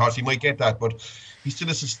small field horse. He might get that, but he still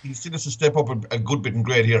has to step up a good bit in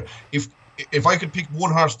grade here. If I could pick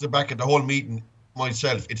one horse to back at the whole meeting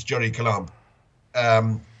myself, it's Jerry Colomb.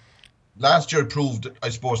 Last year proved, I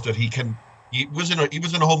suppose, that he can. He was in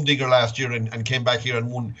a humdinger last year and came back here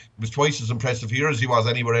and won. He was twice as impressive here as he was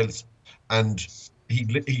anywhere else, and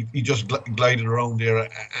he just glided around there.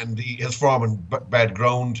 And he has form on bad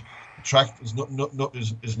ground. Track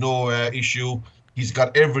is no issue. He's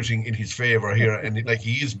got everything in his favour here, and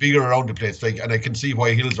he is bigger around the place. And I can see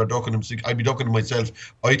why Hills are ducking him. I'd be ducking him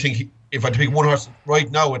myself. I think if I pick one horse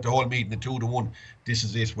right now at the whole meeting, at 2-1, this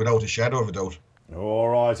is it without a shadow of a doubt. All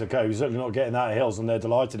right, okay. We're certainly not getting that at Hills, and they're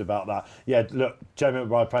delighted about that. Yeah, look, Jamie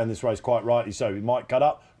McBride playing this race quite rightly so. He might cut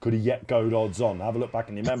up. Could he yet go odds on? Have a look back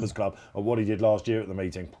in your members club at what he did last year at the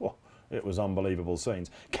meeting. Oh, it was unbelievable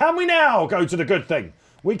scenes. Can we now go to the good thing?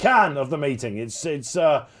 We can of the meeting. It's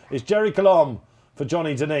Jerry Colomb for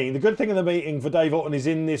Johnny Dineen. The good thing of the meeting for Dave Orton is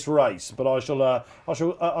in this race, but I shall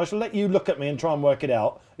let you look at me and try and work it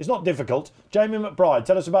out. It's not difficult. Jamie McBride,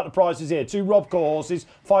 tell us about the prices here. 2 Robco horses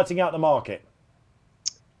fighting out the market.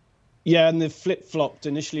 Yeah, and they've flip-flopped.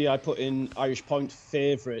 Initially, I put in Irish Point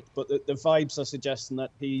favourite, but the vibes are suggesting that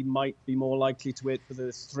he might be more likely to wait for the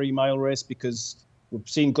 3-mile race because we've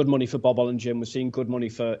seen good money for Bob Ollinger and we've seen good money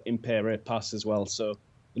for Impere Pass as well. So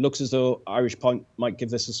it looks as though Irish Point might give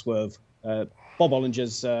this a swerve. Bob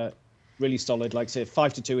Ollinger's really solid, like say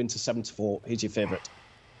 5-2 into 7-4. He's your favourite.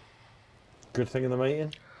 Good thing in the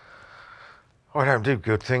meeting? I don't do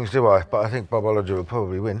good things, do I? But I think Bob Ollinger will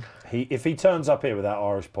probably win. If he turns up here without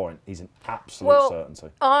Irish Point, he's an absolute certainty.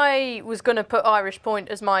 I was going to put Irish Point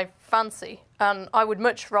as my fancy, and I would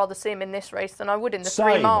much rather see him in this race than I would in the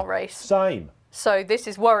 3-mile race. Same. So this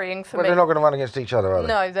is worrying for me. They're not going to run against each other, are they?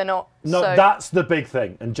 No, they're not. No, that's the big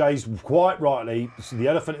thing. And Jay's quite rightly, this is the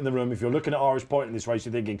elephant in the room. If you're looking at Irish Point in this race,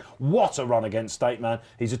 you're thinking, what a run against State Man.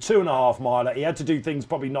 He's a 2.5 miler. He had to do things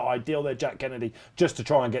probably not ideal there, Jack Kennedy, just to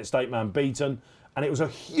try and get State Man beaten. And it was a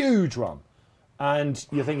huge run. And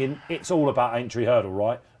you're thinking, it's all about Aintree Hurdle,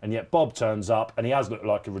 right? And yet Bob turns up, and he has looked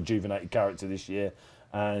like a rejuvenated character this year.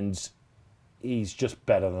 And he's just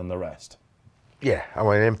better than the rest. Yeah, I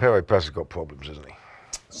mean, Imperial Press has got problems, hasn't he?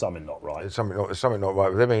 Something not right. There's something not right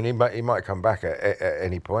with him. I mean, he might come back at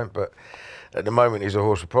any point, but at the moment he's a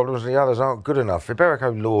horse with problems, and the others aren't good enough.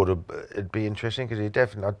 Iberico Lord would be interesting because I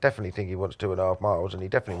definitely think he wants 2.5 miles, and he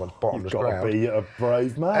definitely wants bottomless ground. You've got to be a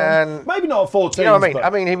brave man. And maybe not at 14. You know what I mean? I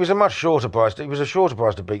mean, he was a much shorter price. He was a shorter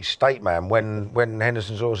price to beat State Man when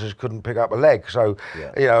Henderson's horses couldn't pick up a leg. So,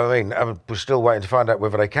 you know what I mean? We're still waiting to find out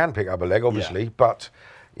whether they can pick up a leg, obviously. But,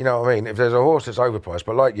 you know what I mean? If there's a horse that's overpriced,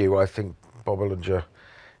 but like you, I think Bob Ollinger,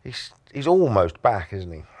 he's almost back,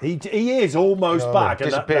 isn't he? He is almost back.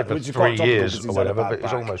 Disappeared for 3 years or whatever, but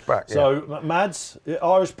he's almost back. Yeah. So, Mads,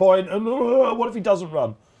 Irish Point, and what if he doesn't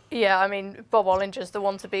run? Yeah, I mean, Bob Ollinger's the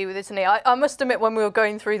one to be with, isn't he? I must admit, when we were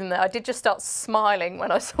going through them there, I did just start smiling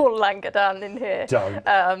when I saw Langadan in here. Don't.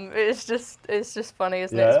 It's just funny,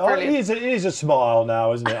 isn't it? It's brilliant. It is a smile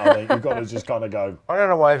now, isn't it? I think you've got to just kind of go. I don't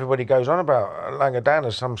know why everybody goes on about Langadan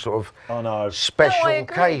as some sort of special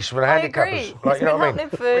case for the handicappers. Like, you know what I mean?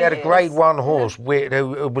 We had a Grade 1 horse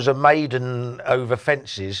who was a maiden over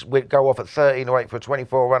fences. We'd go off at 13.8 for a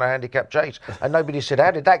 24-runner handicap chase, and nobody said,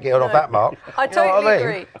 "How did that get on off that mark?" I totally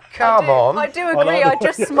agree. Come on. I do agree. I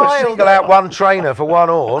just smiled. Single out one trainer for one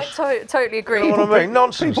horse. I totally agree. You know what I mean?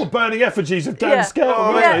 Nonsense. People burning effigies of Dan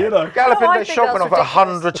Skelton, you know. Galloping the shop went off at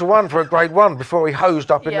 100-1 for a Grade 1 before he hosed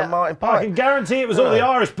up in the Martin Pike. I can guarantee it was all the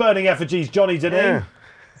Irish burning effigies, Johnny Dineen.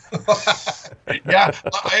 Yeah,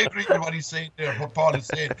 I agree with what he's saying there, what Paul is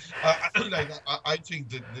saying. I think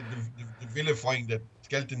the vilifying that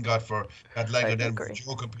Skelton got for that Langadan was a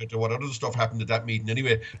joke compared to what other stuff happened at that meeting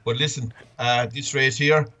anyway. But listen, this race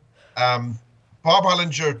here, Bob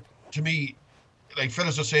Ollinger, to me, like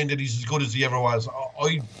fellas are saying that he's as good as he ever was.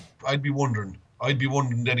 I'd be wondering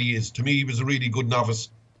that he is. To me, he was a really good novice,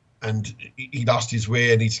 and he lost his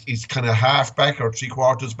way, and he's kind of half back or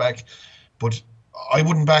 3/4 back. But I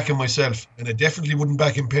wouldn't back him myself, and I definitely wouldn't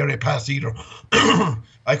back him Pere Pass either.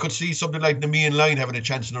 I could see something like the Nemean Line having a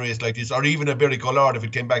chance in a race like this, or even a Berry Collard if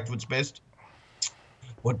it came back to its best.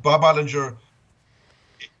 But Bob Allinger,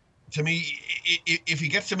 to me, if he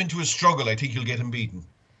gets him into a struggle, I think he'll get him beaten.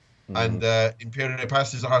 And Imperial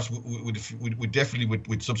Pass is a horse with definitely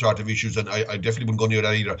with some sort of issues, and I definitely wouldn't go near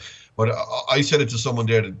that either. But I said it to someone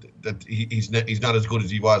there that he's not as good as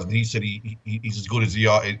he was, and he said he's as good as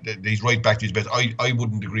he's right back to his best. I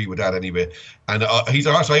wouldn't agree with that anyway. And he's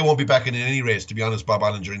a horse I won't be backing in any race, to be honest, Bob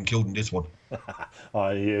Allinger, including this one.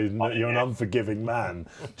 You're an unforgiving man,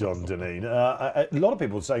 John Dineen. A lot of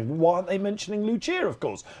people are saying, why aren't they mentioning Lucia, of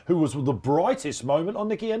course, who was the brightest moment on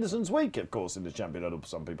Nicky Henderson's week, of course, in the Champion Hurdle,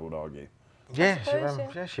 some people would argue. Yeah,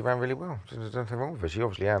 she ran really well. There's nothing wrong with her. She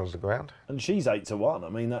obviously handles the ground. And she's 8-1. I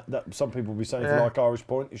mean, that some people will be saying, for like Irish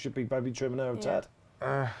Point, you should be maybe trimming her a tad.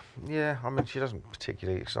 Yeah, I mean, she doesn't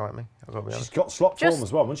particularly excite me, I've got to be honest. She's got slot form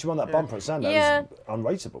as well. When she won that bumper at Sandown, it was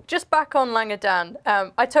unrateable. Just back on Langadan,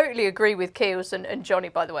 I totally agree with Keels and Johnny,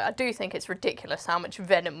 by the way. I do think it's ridiculous how much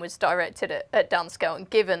venom was directed at Dan Skelton,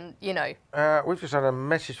 given, you know... We've just had a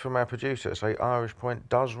message from our producer saying Irish Point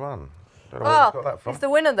does run. He's the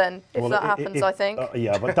winner then, if that happens, I think.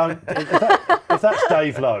 Yeah, but don't... if that's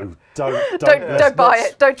Dave Lowe, don't buy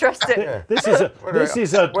it. Don't trust it. This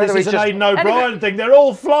is an Aidan O'Brien thing. They're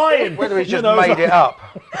all flying. Whether he's just made it up.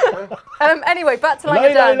 Anyway, back to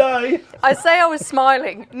Langadan. I say I was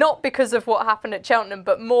smiling, not because of what happened at Cheltenham,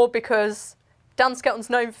 but more because Dan Skelton's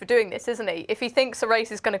known for doing this, isn't he? If he thinks a race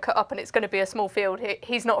is going to cut up and it's going to be a small field,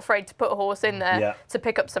 he's not afraid to put a horse in there to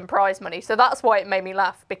pick up some prize money. So that's why it made me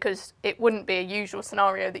laugh, because it wouldn't be a usual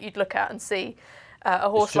scenario that you'd look at and see a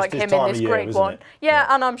horse like him in this Grade 1. Yeah,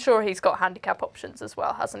 and I'm sure he's got handicap options as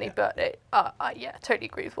well, hasn't he? But yeah, totally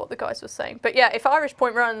agree with what the guys were saying. But yeah, if Irish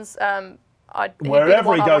Point runs...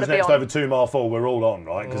 wherever he goes next over 2 mile 4, we're all on,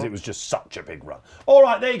 right? Because it was just such a big run. All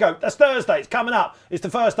right, there you go. That's Thursday. It's coming up. It's the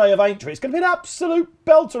first day of Aintree. It's going to be an absolute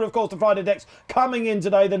belter, of course, the Friday decks coming in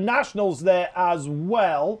today. The Nationals there as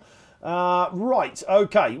well. Right,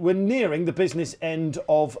 OK. We're nearing the business end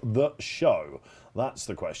of the show. That's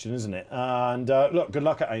the question, isn't it? And look, good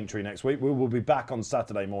luck at Aintree next week. We will be back on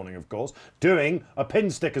Saturday morning, of course, doing a pin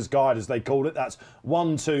stickers guide, as they call it. That's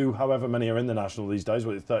 1, 2, however many are in the National these days.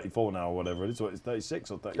 Well, it's 34 now or whatever it is. What, it's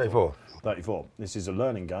 36 or 34? 34. 34. This is a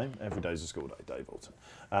learning game. Every day's a school day, Dave Alton.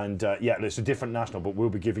 And yeah, it's a different National, but we'll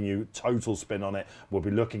be giving you total spin on it. We'll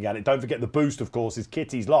be looking at it. Don't forget the boost, of course, is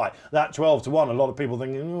Kitty's Light. That 12-1. A lot of people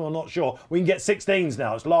thinking, oh, I'm not sure. We can get 16s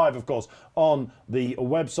now. It's live, of course, on the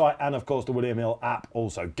website and, of course, the William Hill app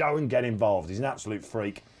also. Go and get involved. He's an absolute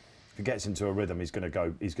freak. If he gets into a rhythm, he's going to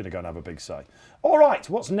go and have a big say. All right,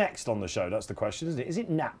 what's next on the show? That's the question, isn't it? Is it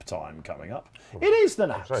nap time coming up? It is the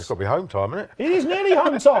nap. So it's got to be home time, isn't it? It is nearly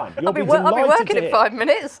home time. I'll be working in 5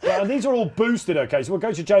 minutes. Yeah, and these are all boosted, okay? So we'll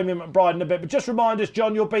go to Jamie McBride in a bit. But just remind us,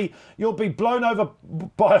 John, you'll be blown over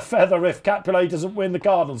by a feather if Capulet doesn't win the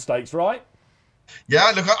Cardinal Stakes, right?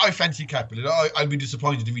 Yeah, look, I fancy Capulet. I'll be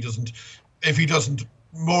disappointed if he doesn't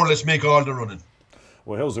more or less make all the running.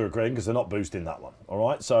 Well, Hills are agreeing because they're not boosting that one. All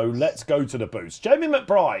right, so let's go to the boost. Jamie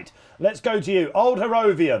McBride, let's go to you. Old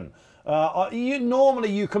Harrovian. Normally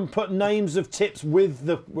you can put names of tips with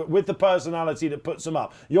the personality that puts them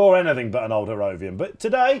up. You're anything but an Old Harrovian, but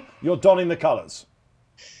today you're donning the colours.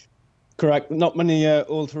 Correct. Not many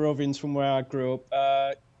Old Harrovians from where I grew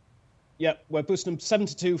up. Yeah, we're boosting him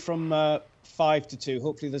 7-2 from 5-2.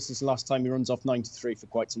 Hopefully this is the last time he runs off 9-3 for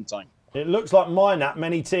quite some time. It looks like my nap,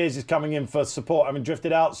 Many Tears, is coming in for support, having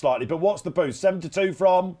drifted out slightly. But what's the boost? 7-2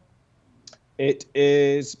 from? It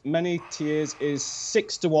is Many Tears is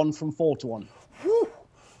 6-1 from 4-1. Whew.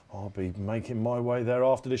 I'll be making my way there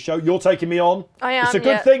after the show. You're taking me on. I am. It's a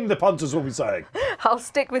good thing, the punters will be saying. I'll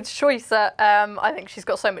stick with Choicer. I think she's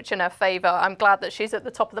got so much in her favour. I'm glad that she's at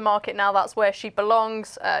the top of the market now. That's where she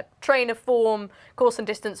belongs. Trainer form, course and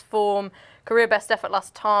distance form, career best effort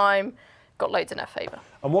last time. Got loads in her favour.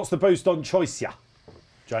 And what's the boost on Choicer,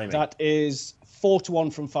 Jamie? That is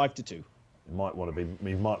 4-1 from 5-2. You might want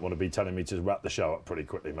to be telling me to wrap the show up pretty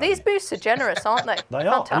quickly, maybe. These boosts are generous, aren't they? They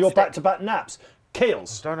are. And you're back-to-back naps.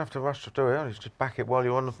 Keels. Don't have to rush to do it. Just back it while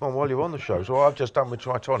you're on the show. So I've just done with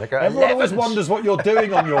Tritonic. Everyone always wonders what you're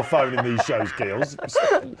doing on your phone in these shows, Keels.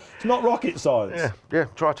 It's not rocket science. Yeah.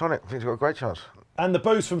 Tritonic. I think he's got a great chance. And the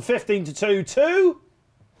boost from 15-2 to.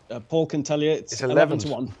 Paul can tell you it's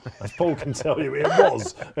 11-1. As Paul can tell you, it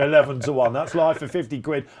was 11-1. That's live for 50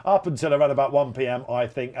 quid up until around about 1 p.m, I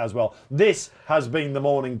think, as well. This has been the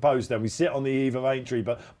Morning Post. Then we sit on the eve of Aintree,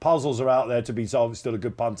 but puzzles are out there to be solved. It's still a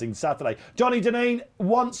good punting Saturday. Johnny Dineen,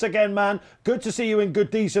 once again, man, good to see you in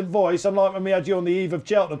good, decent voice, unlike when we had you on the eve of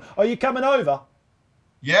Cheltenham. Are you coming over?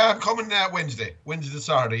 Yeah, I'm coming Wednesday to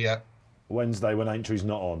Saturday, yeah. Wednesday when Aintree's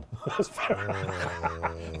not on. That's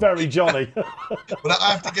very Johnny. But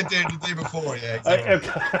I have to get there the day before, yeah,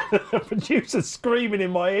 exactly. The producer's screaming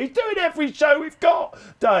in my ear. He's doing every show we've got.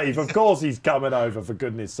 Dave, of course he's coming over, for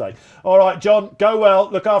goodness sake. All right, John, go well.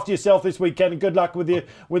 Look after yourself this weekend and good luck with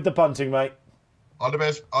the punting, mate. All the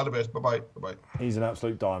best. Bye-bye. Bye-bye. He's an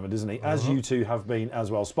absolute diamond, isn't he? As you two have been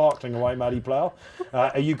as well. Sparkling away, Maddy Playle.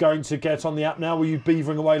 Are you going to get on the app now? Were you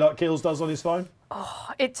beavering away like Keels does on his phone? Oh,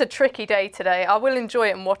 it's a tricky day today. I will enjoy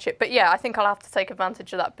it and watch it. But yeah, I think I'll have to take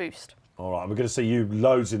advantage of that boost. All right, we're going to see you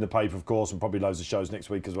loads in the paper, of course, and probably loads of shows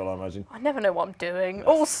next week as well, I imagine. I never know what I'm doing.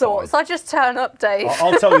 All sorts. I just turn up, Dave.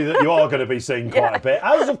 I'll tell you that you are going to be seen quite a bit,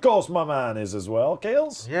 as of course my man is as well.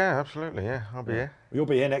 Keels? Yeah, absolutely, yeah. I'll be here. You'll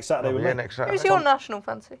be here next Saturday with me? Next Saturday. Who's your national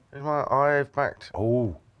fancy? I've backed.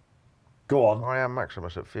 Oh, go on. I am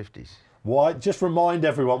Maximus at 50s. Why? Just remind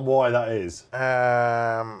everyone why that is.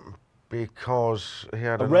 Because he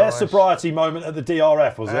had a rare sobriety moment at the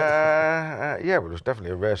DRF, was it? Yeah, well, it was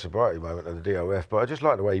definitely a rare sobriety moment at the DRF, but I just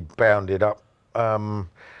like the way he bounded up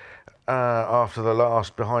after the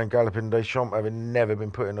last behind Galloping Deschamps, having never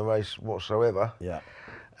been put in a race whatsoever. Yeah.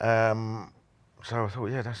 So I thought,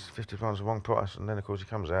 yeah, that's £50 the wrong price, and then of course he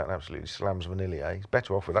comes out and absolutely slams Vanillier. He's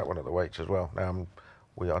better off with that one at the weights as well. I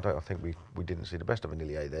think we didn't see the best of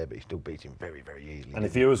Vanillier there, but he still beat him very, very easily. And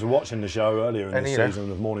if viewers were watching the show earlier in the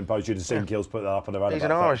season of Morning Post, you'd have seen Keels put that up on around He's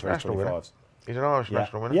about an Irish national winner. He's an Irish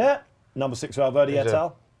national winner. Yeah, number 6 Valverde et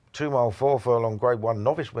al. 2 mile 4 furlong Grade 1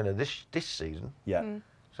 novice winner this season. Yeah.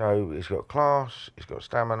 So he's got class, he's got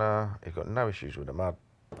stamina, he's got no issues with the mud.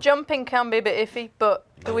 Jumping can be a bit iffy, but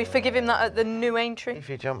do we forgive him that at the new Aintree?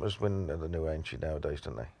 Iffy jumpers win at the new Aintree nowadays,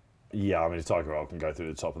 don't they? Yeah, I mean, Tiger Roll can go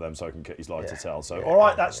through the top of them, so can his light to tell. So, all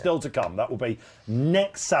right, that's still to come. That will be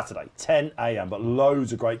next Saturday, 10 a.m. But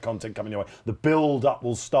loads of great content coming your way. The build-up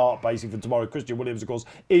will start basically for tomorrow. Christian Williams, of course,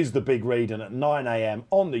 is the big read, and at 9 a.m.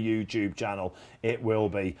 on the YouTube channel, it will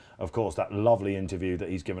be, of course, that lovely interview that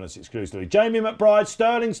he's given us exclusively. Jamie McBride,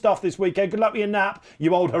 sterling stuff this weekend. Good luck with your nap,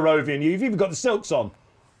 you old Harrovian. You've even got the silks on.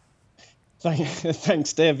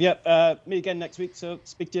 Thanks, Dave. Yep, me again next week, so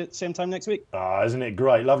speak to you at the same time next week. Isn't it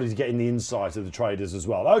great? Lovely to get in the insight of the traders as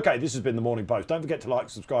well. OK, this has been the Morning Post. Don't forget to like,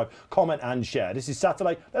 subscribe, comment and share. This is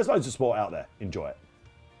Saturday. There's loads of sport out there. Enjoy it.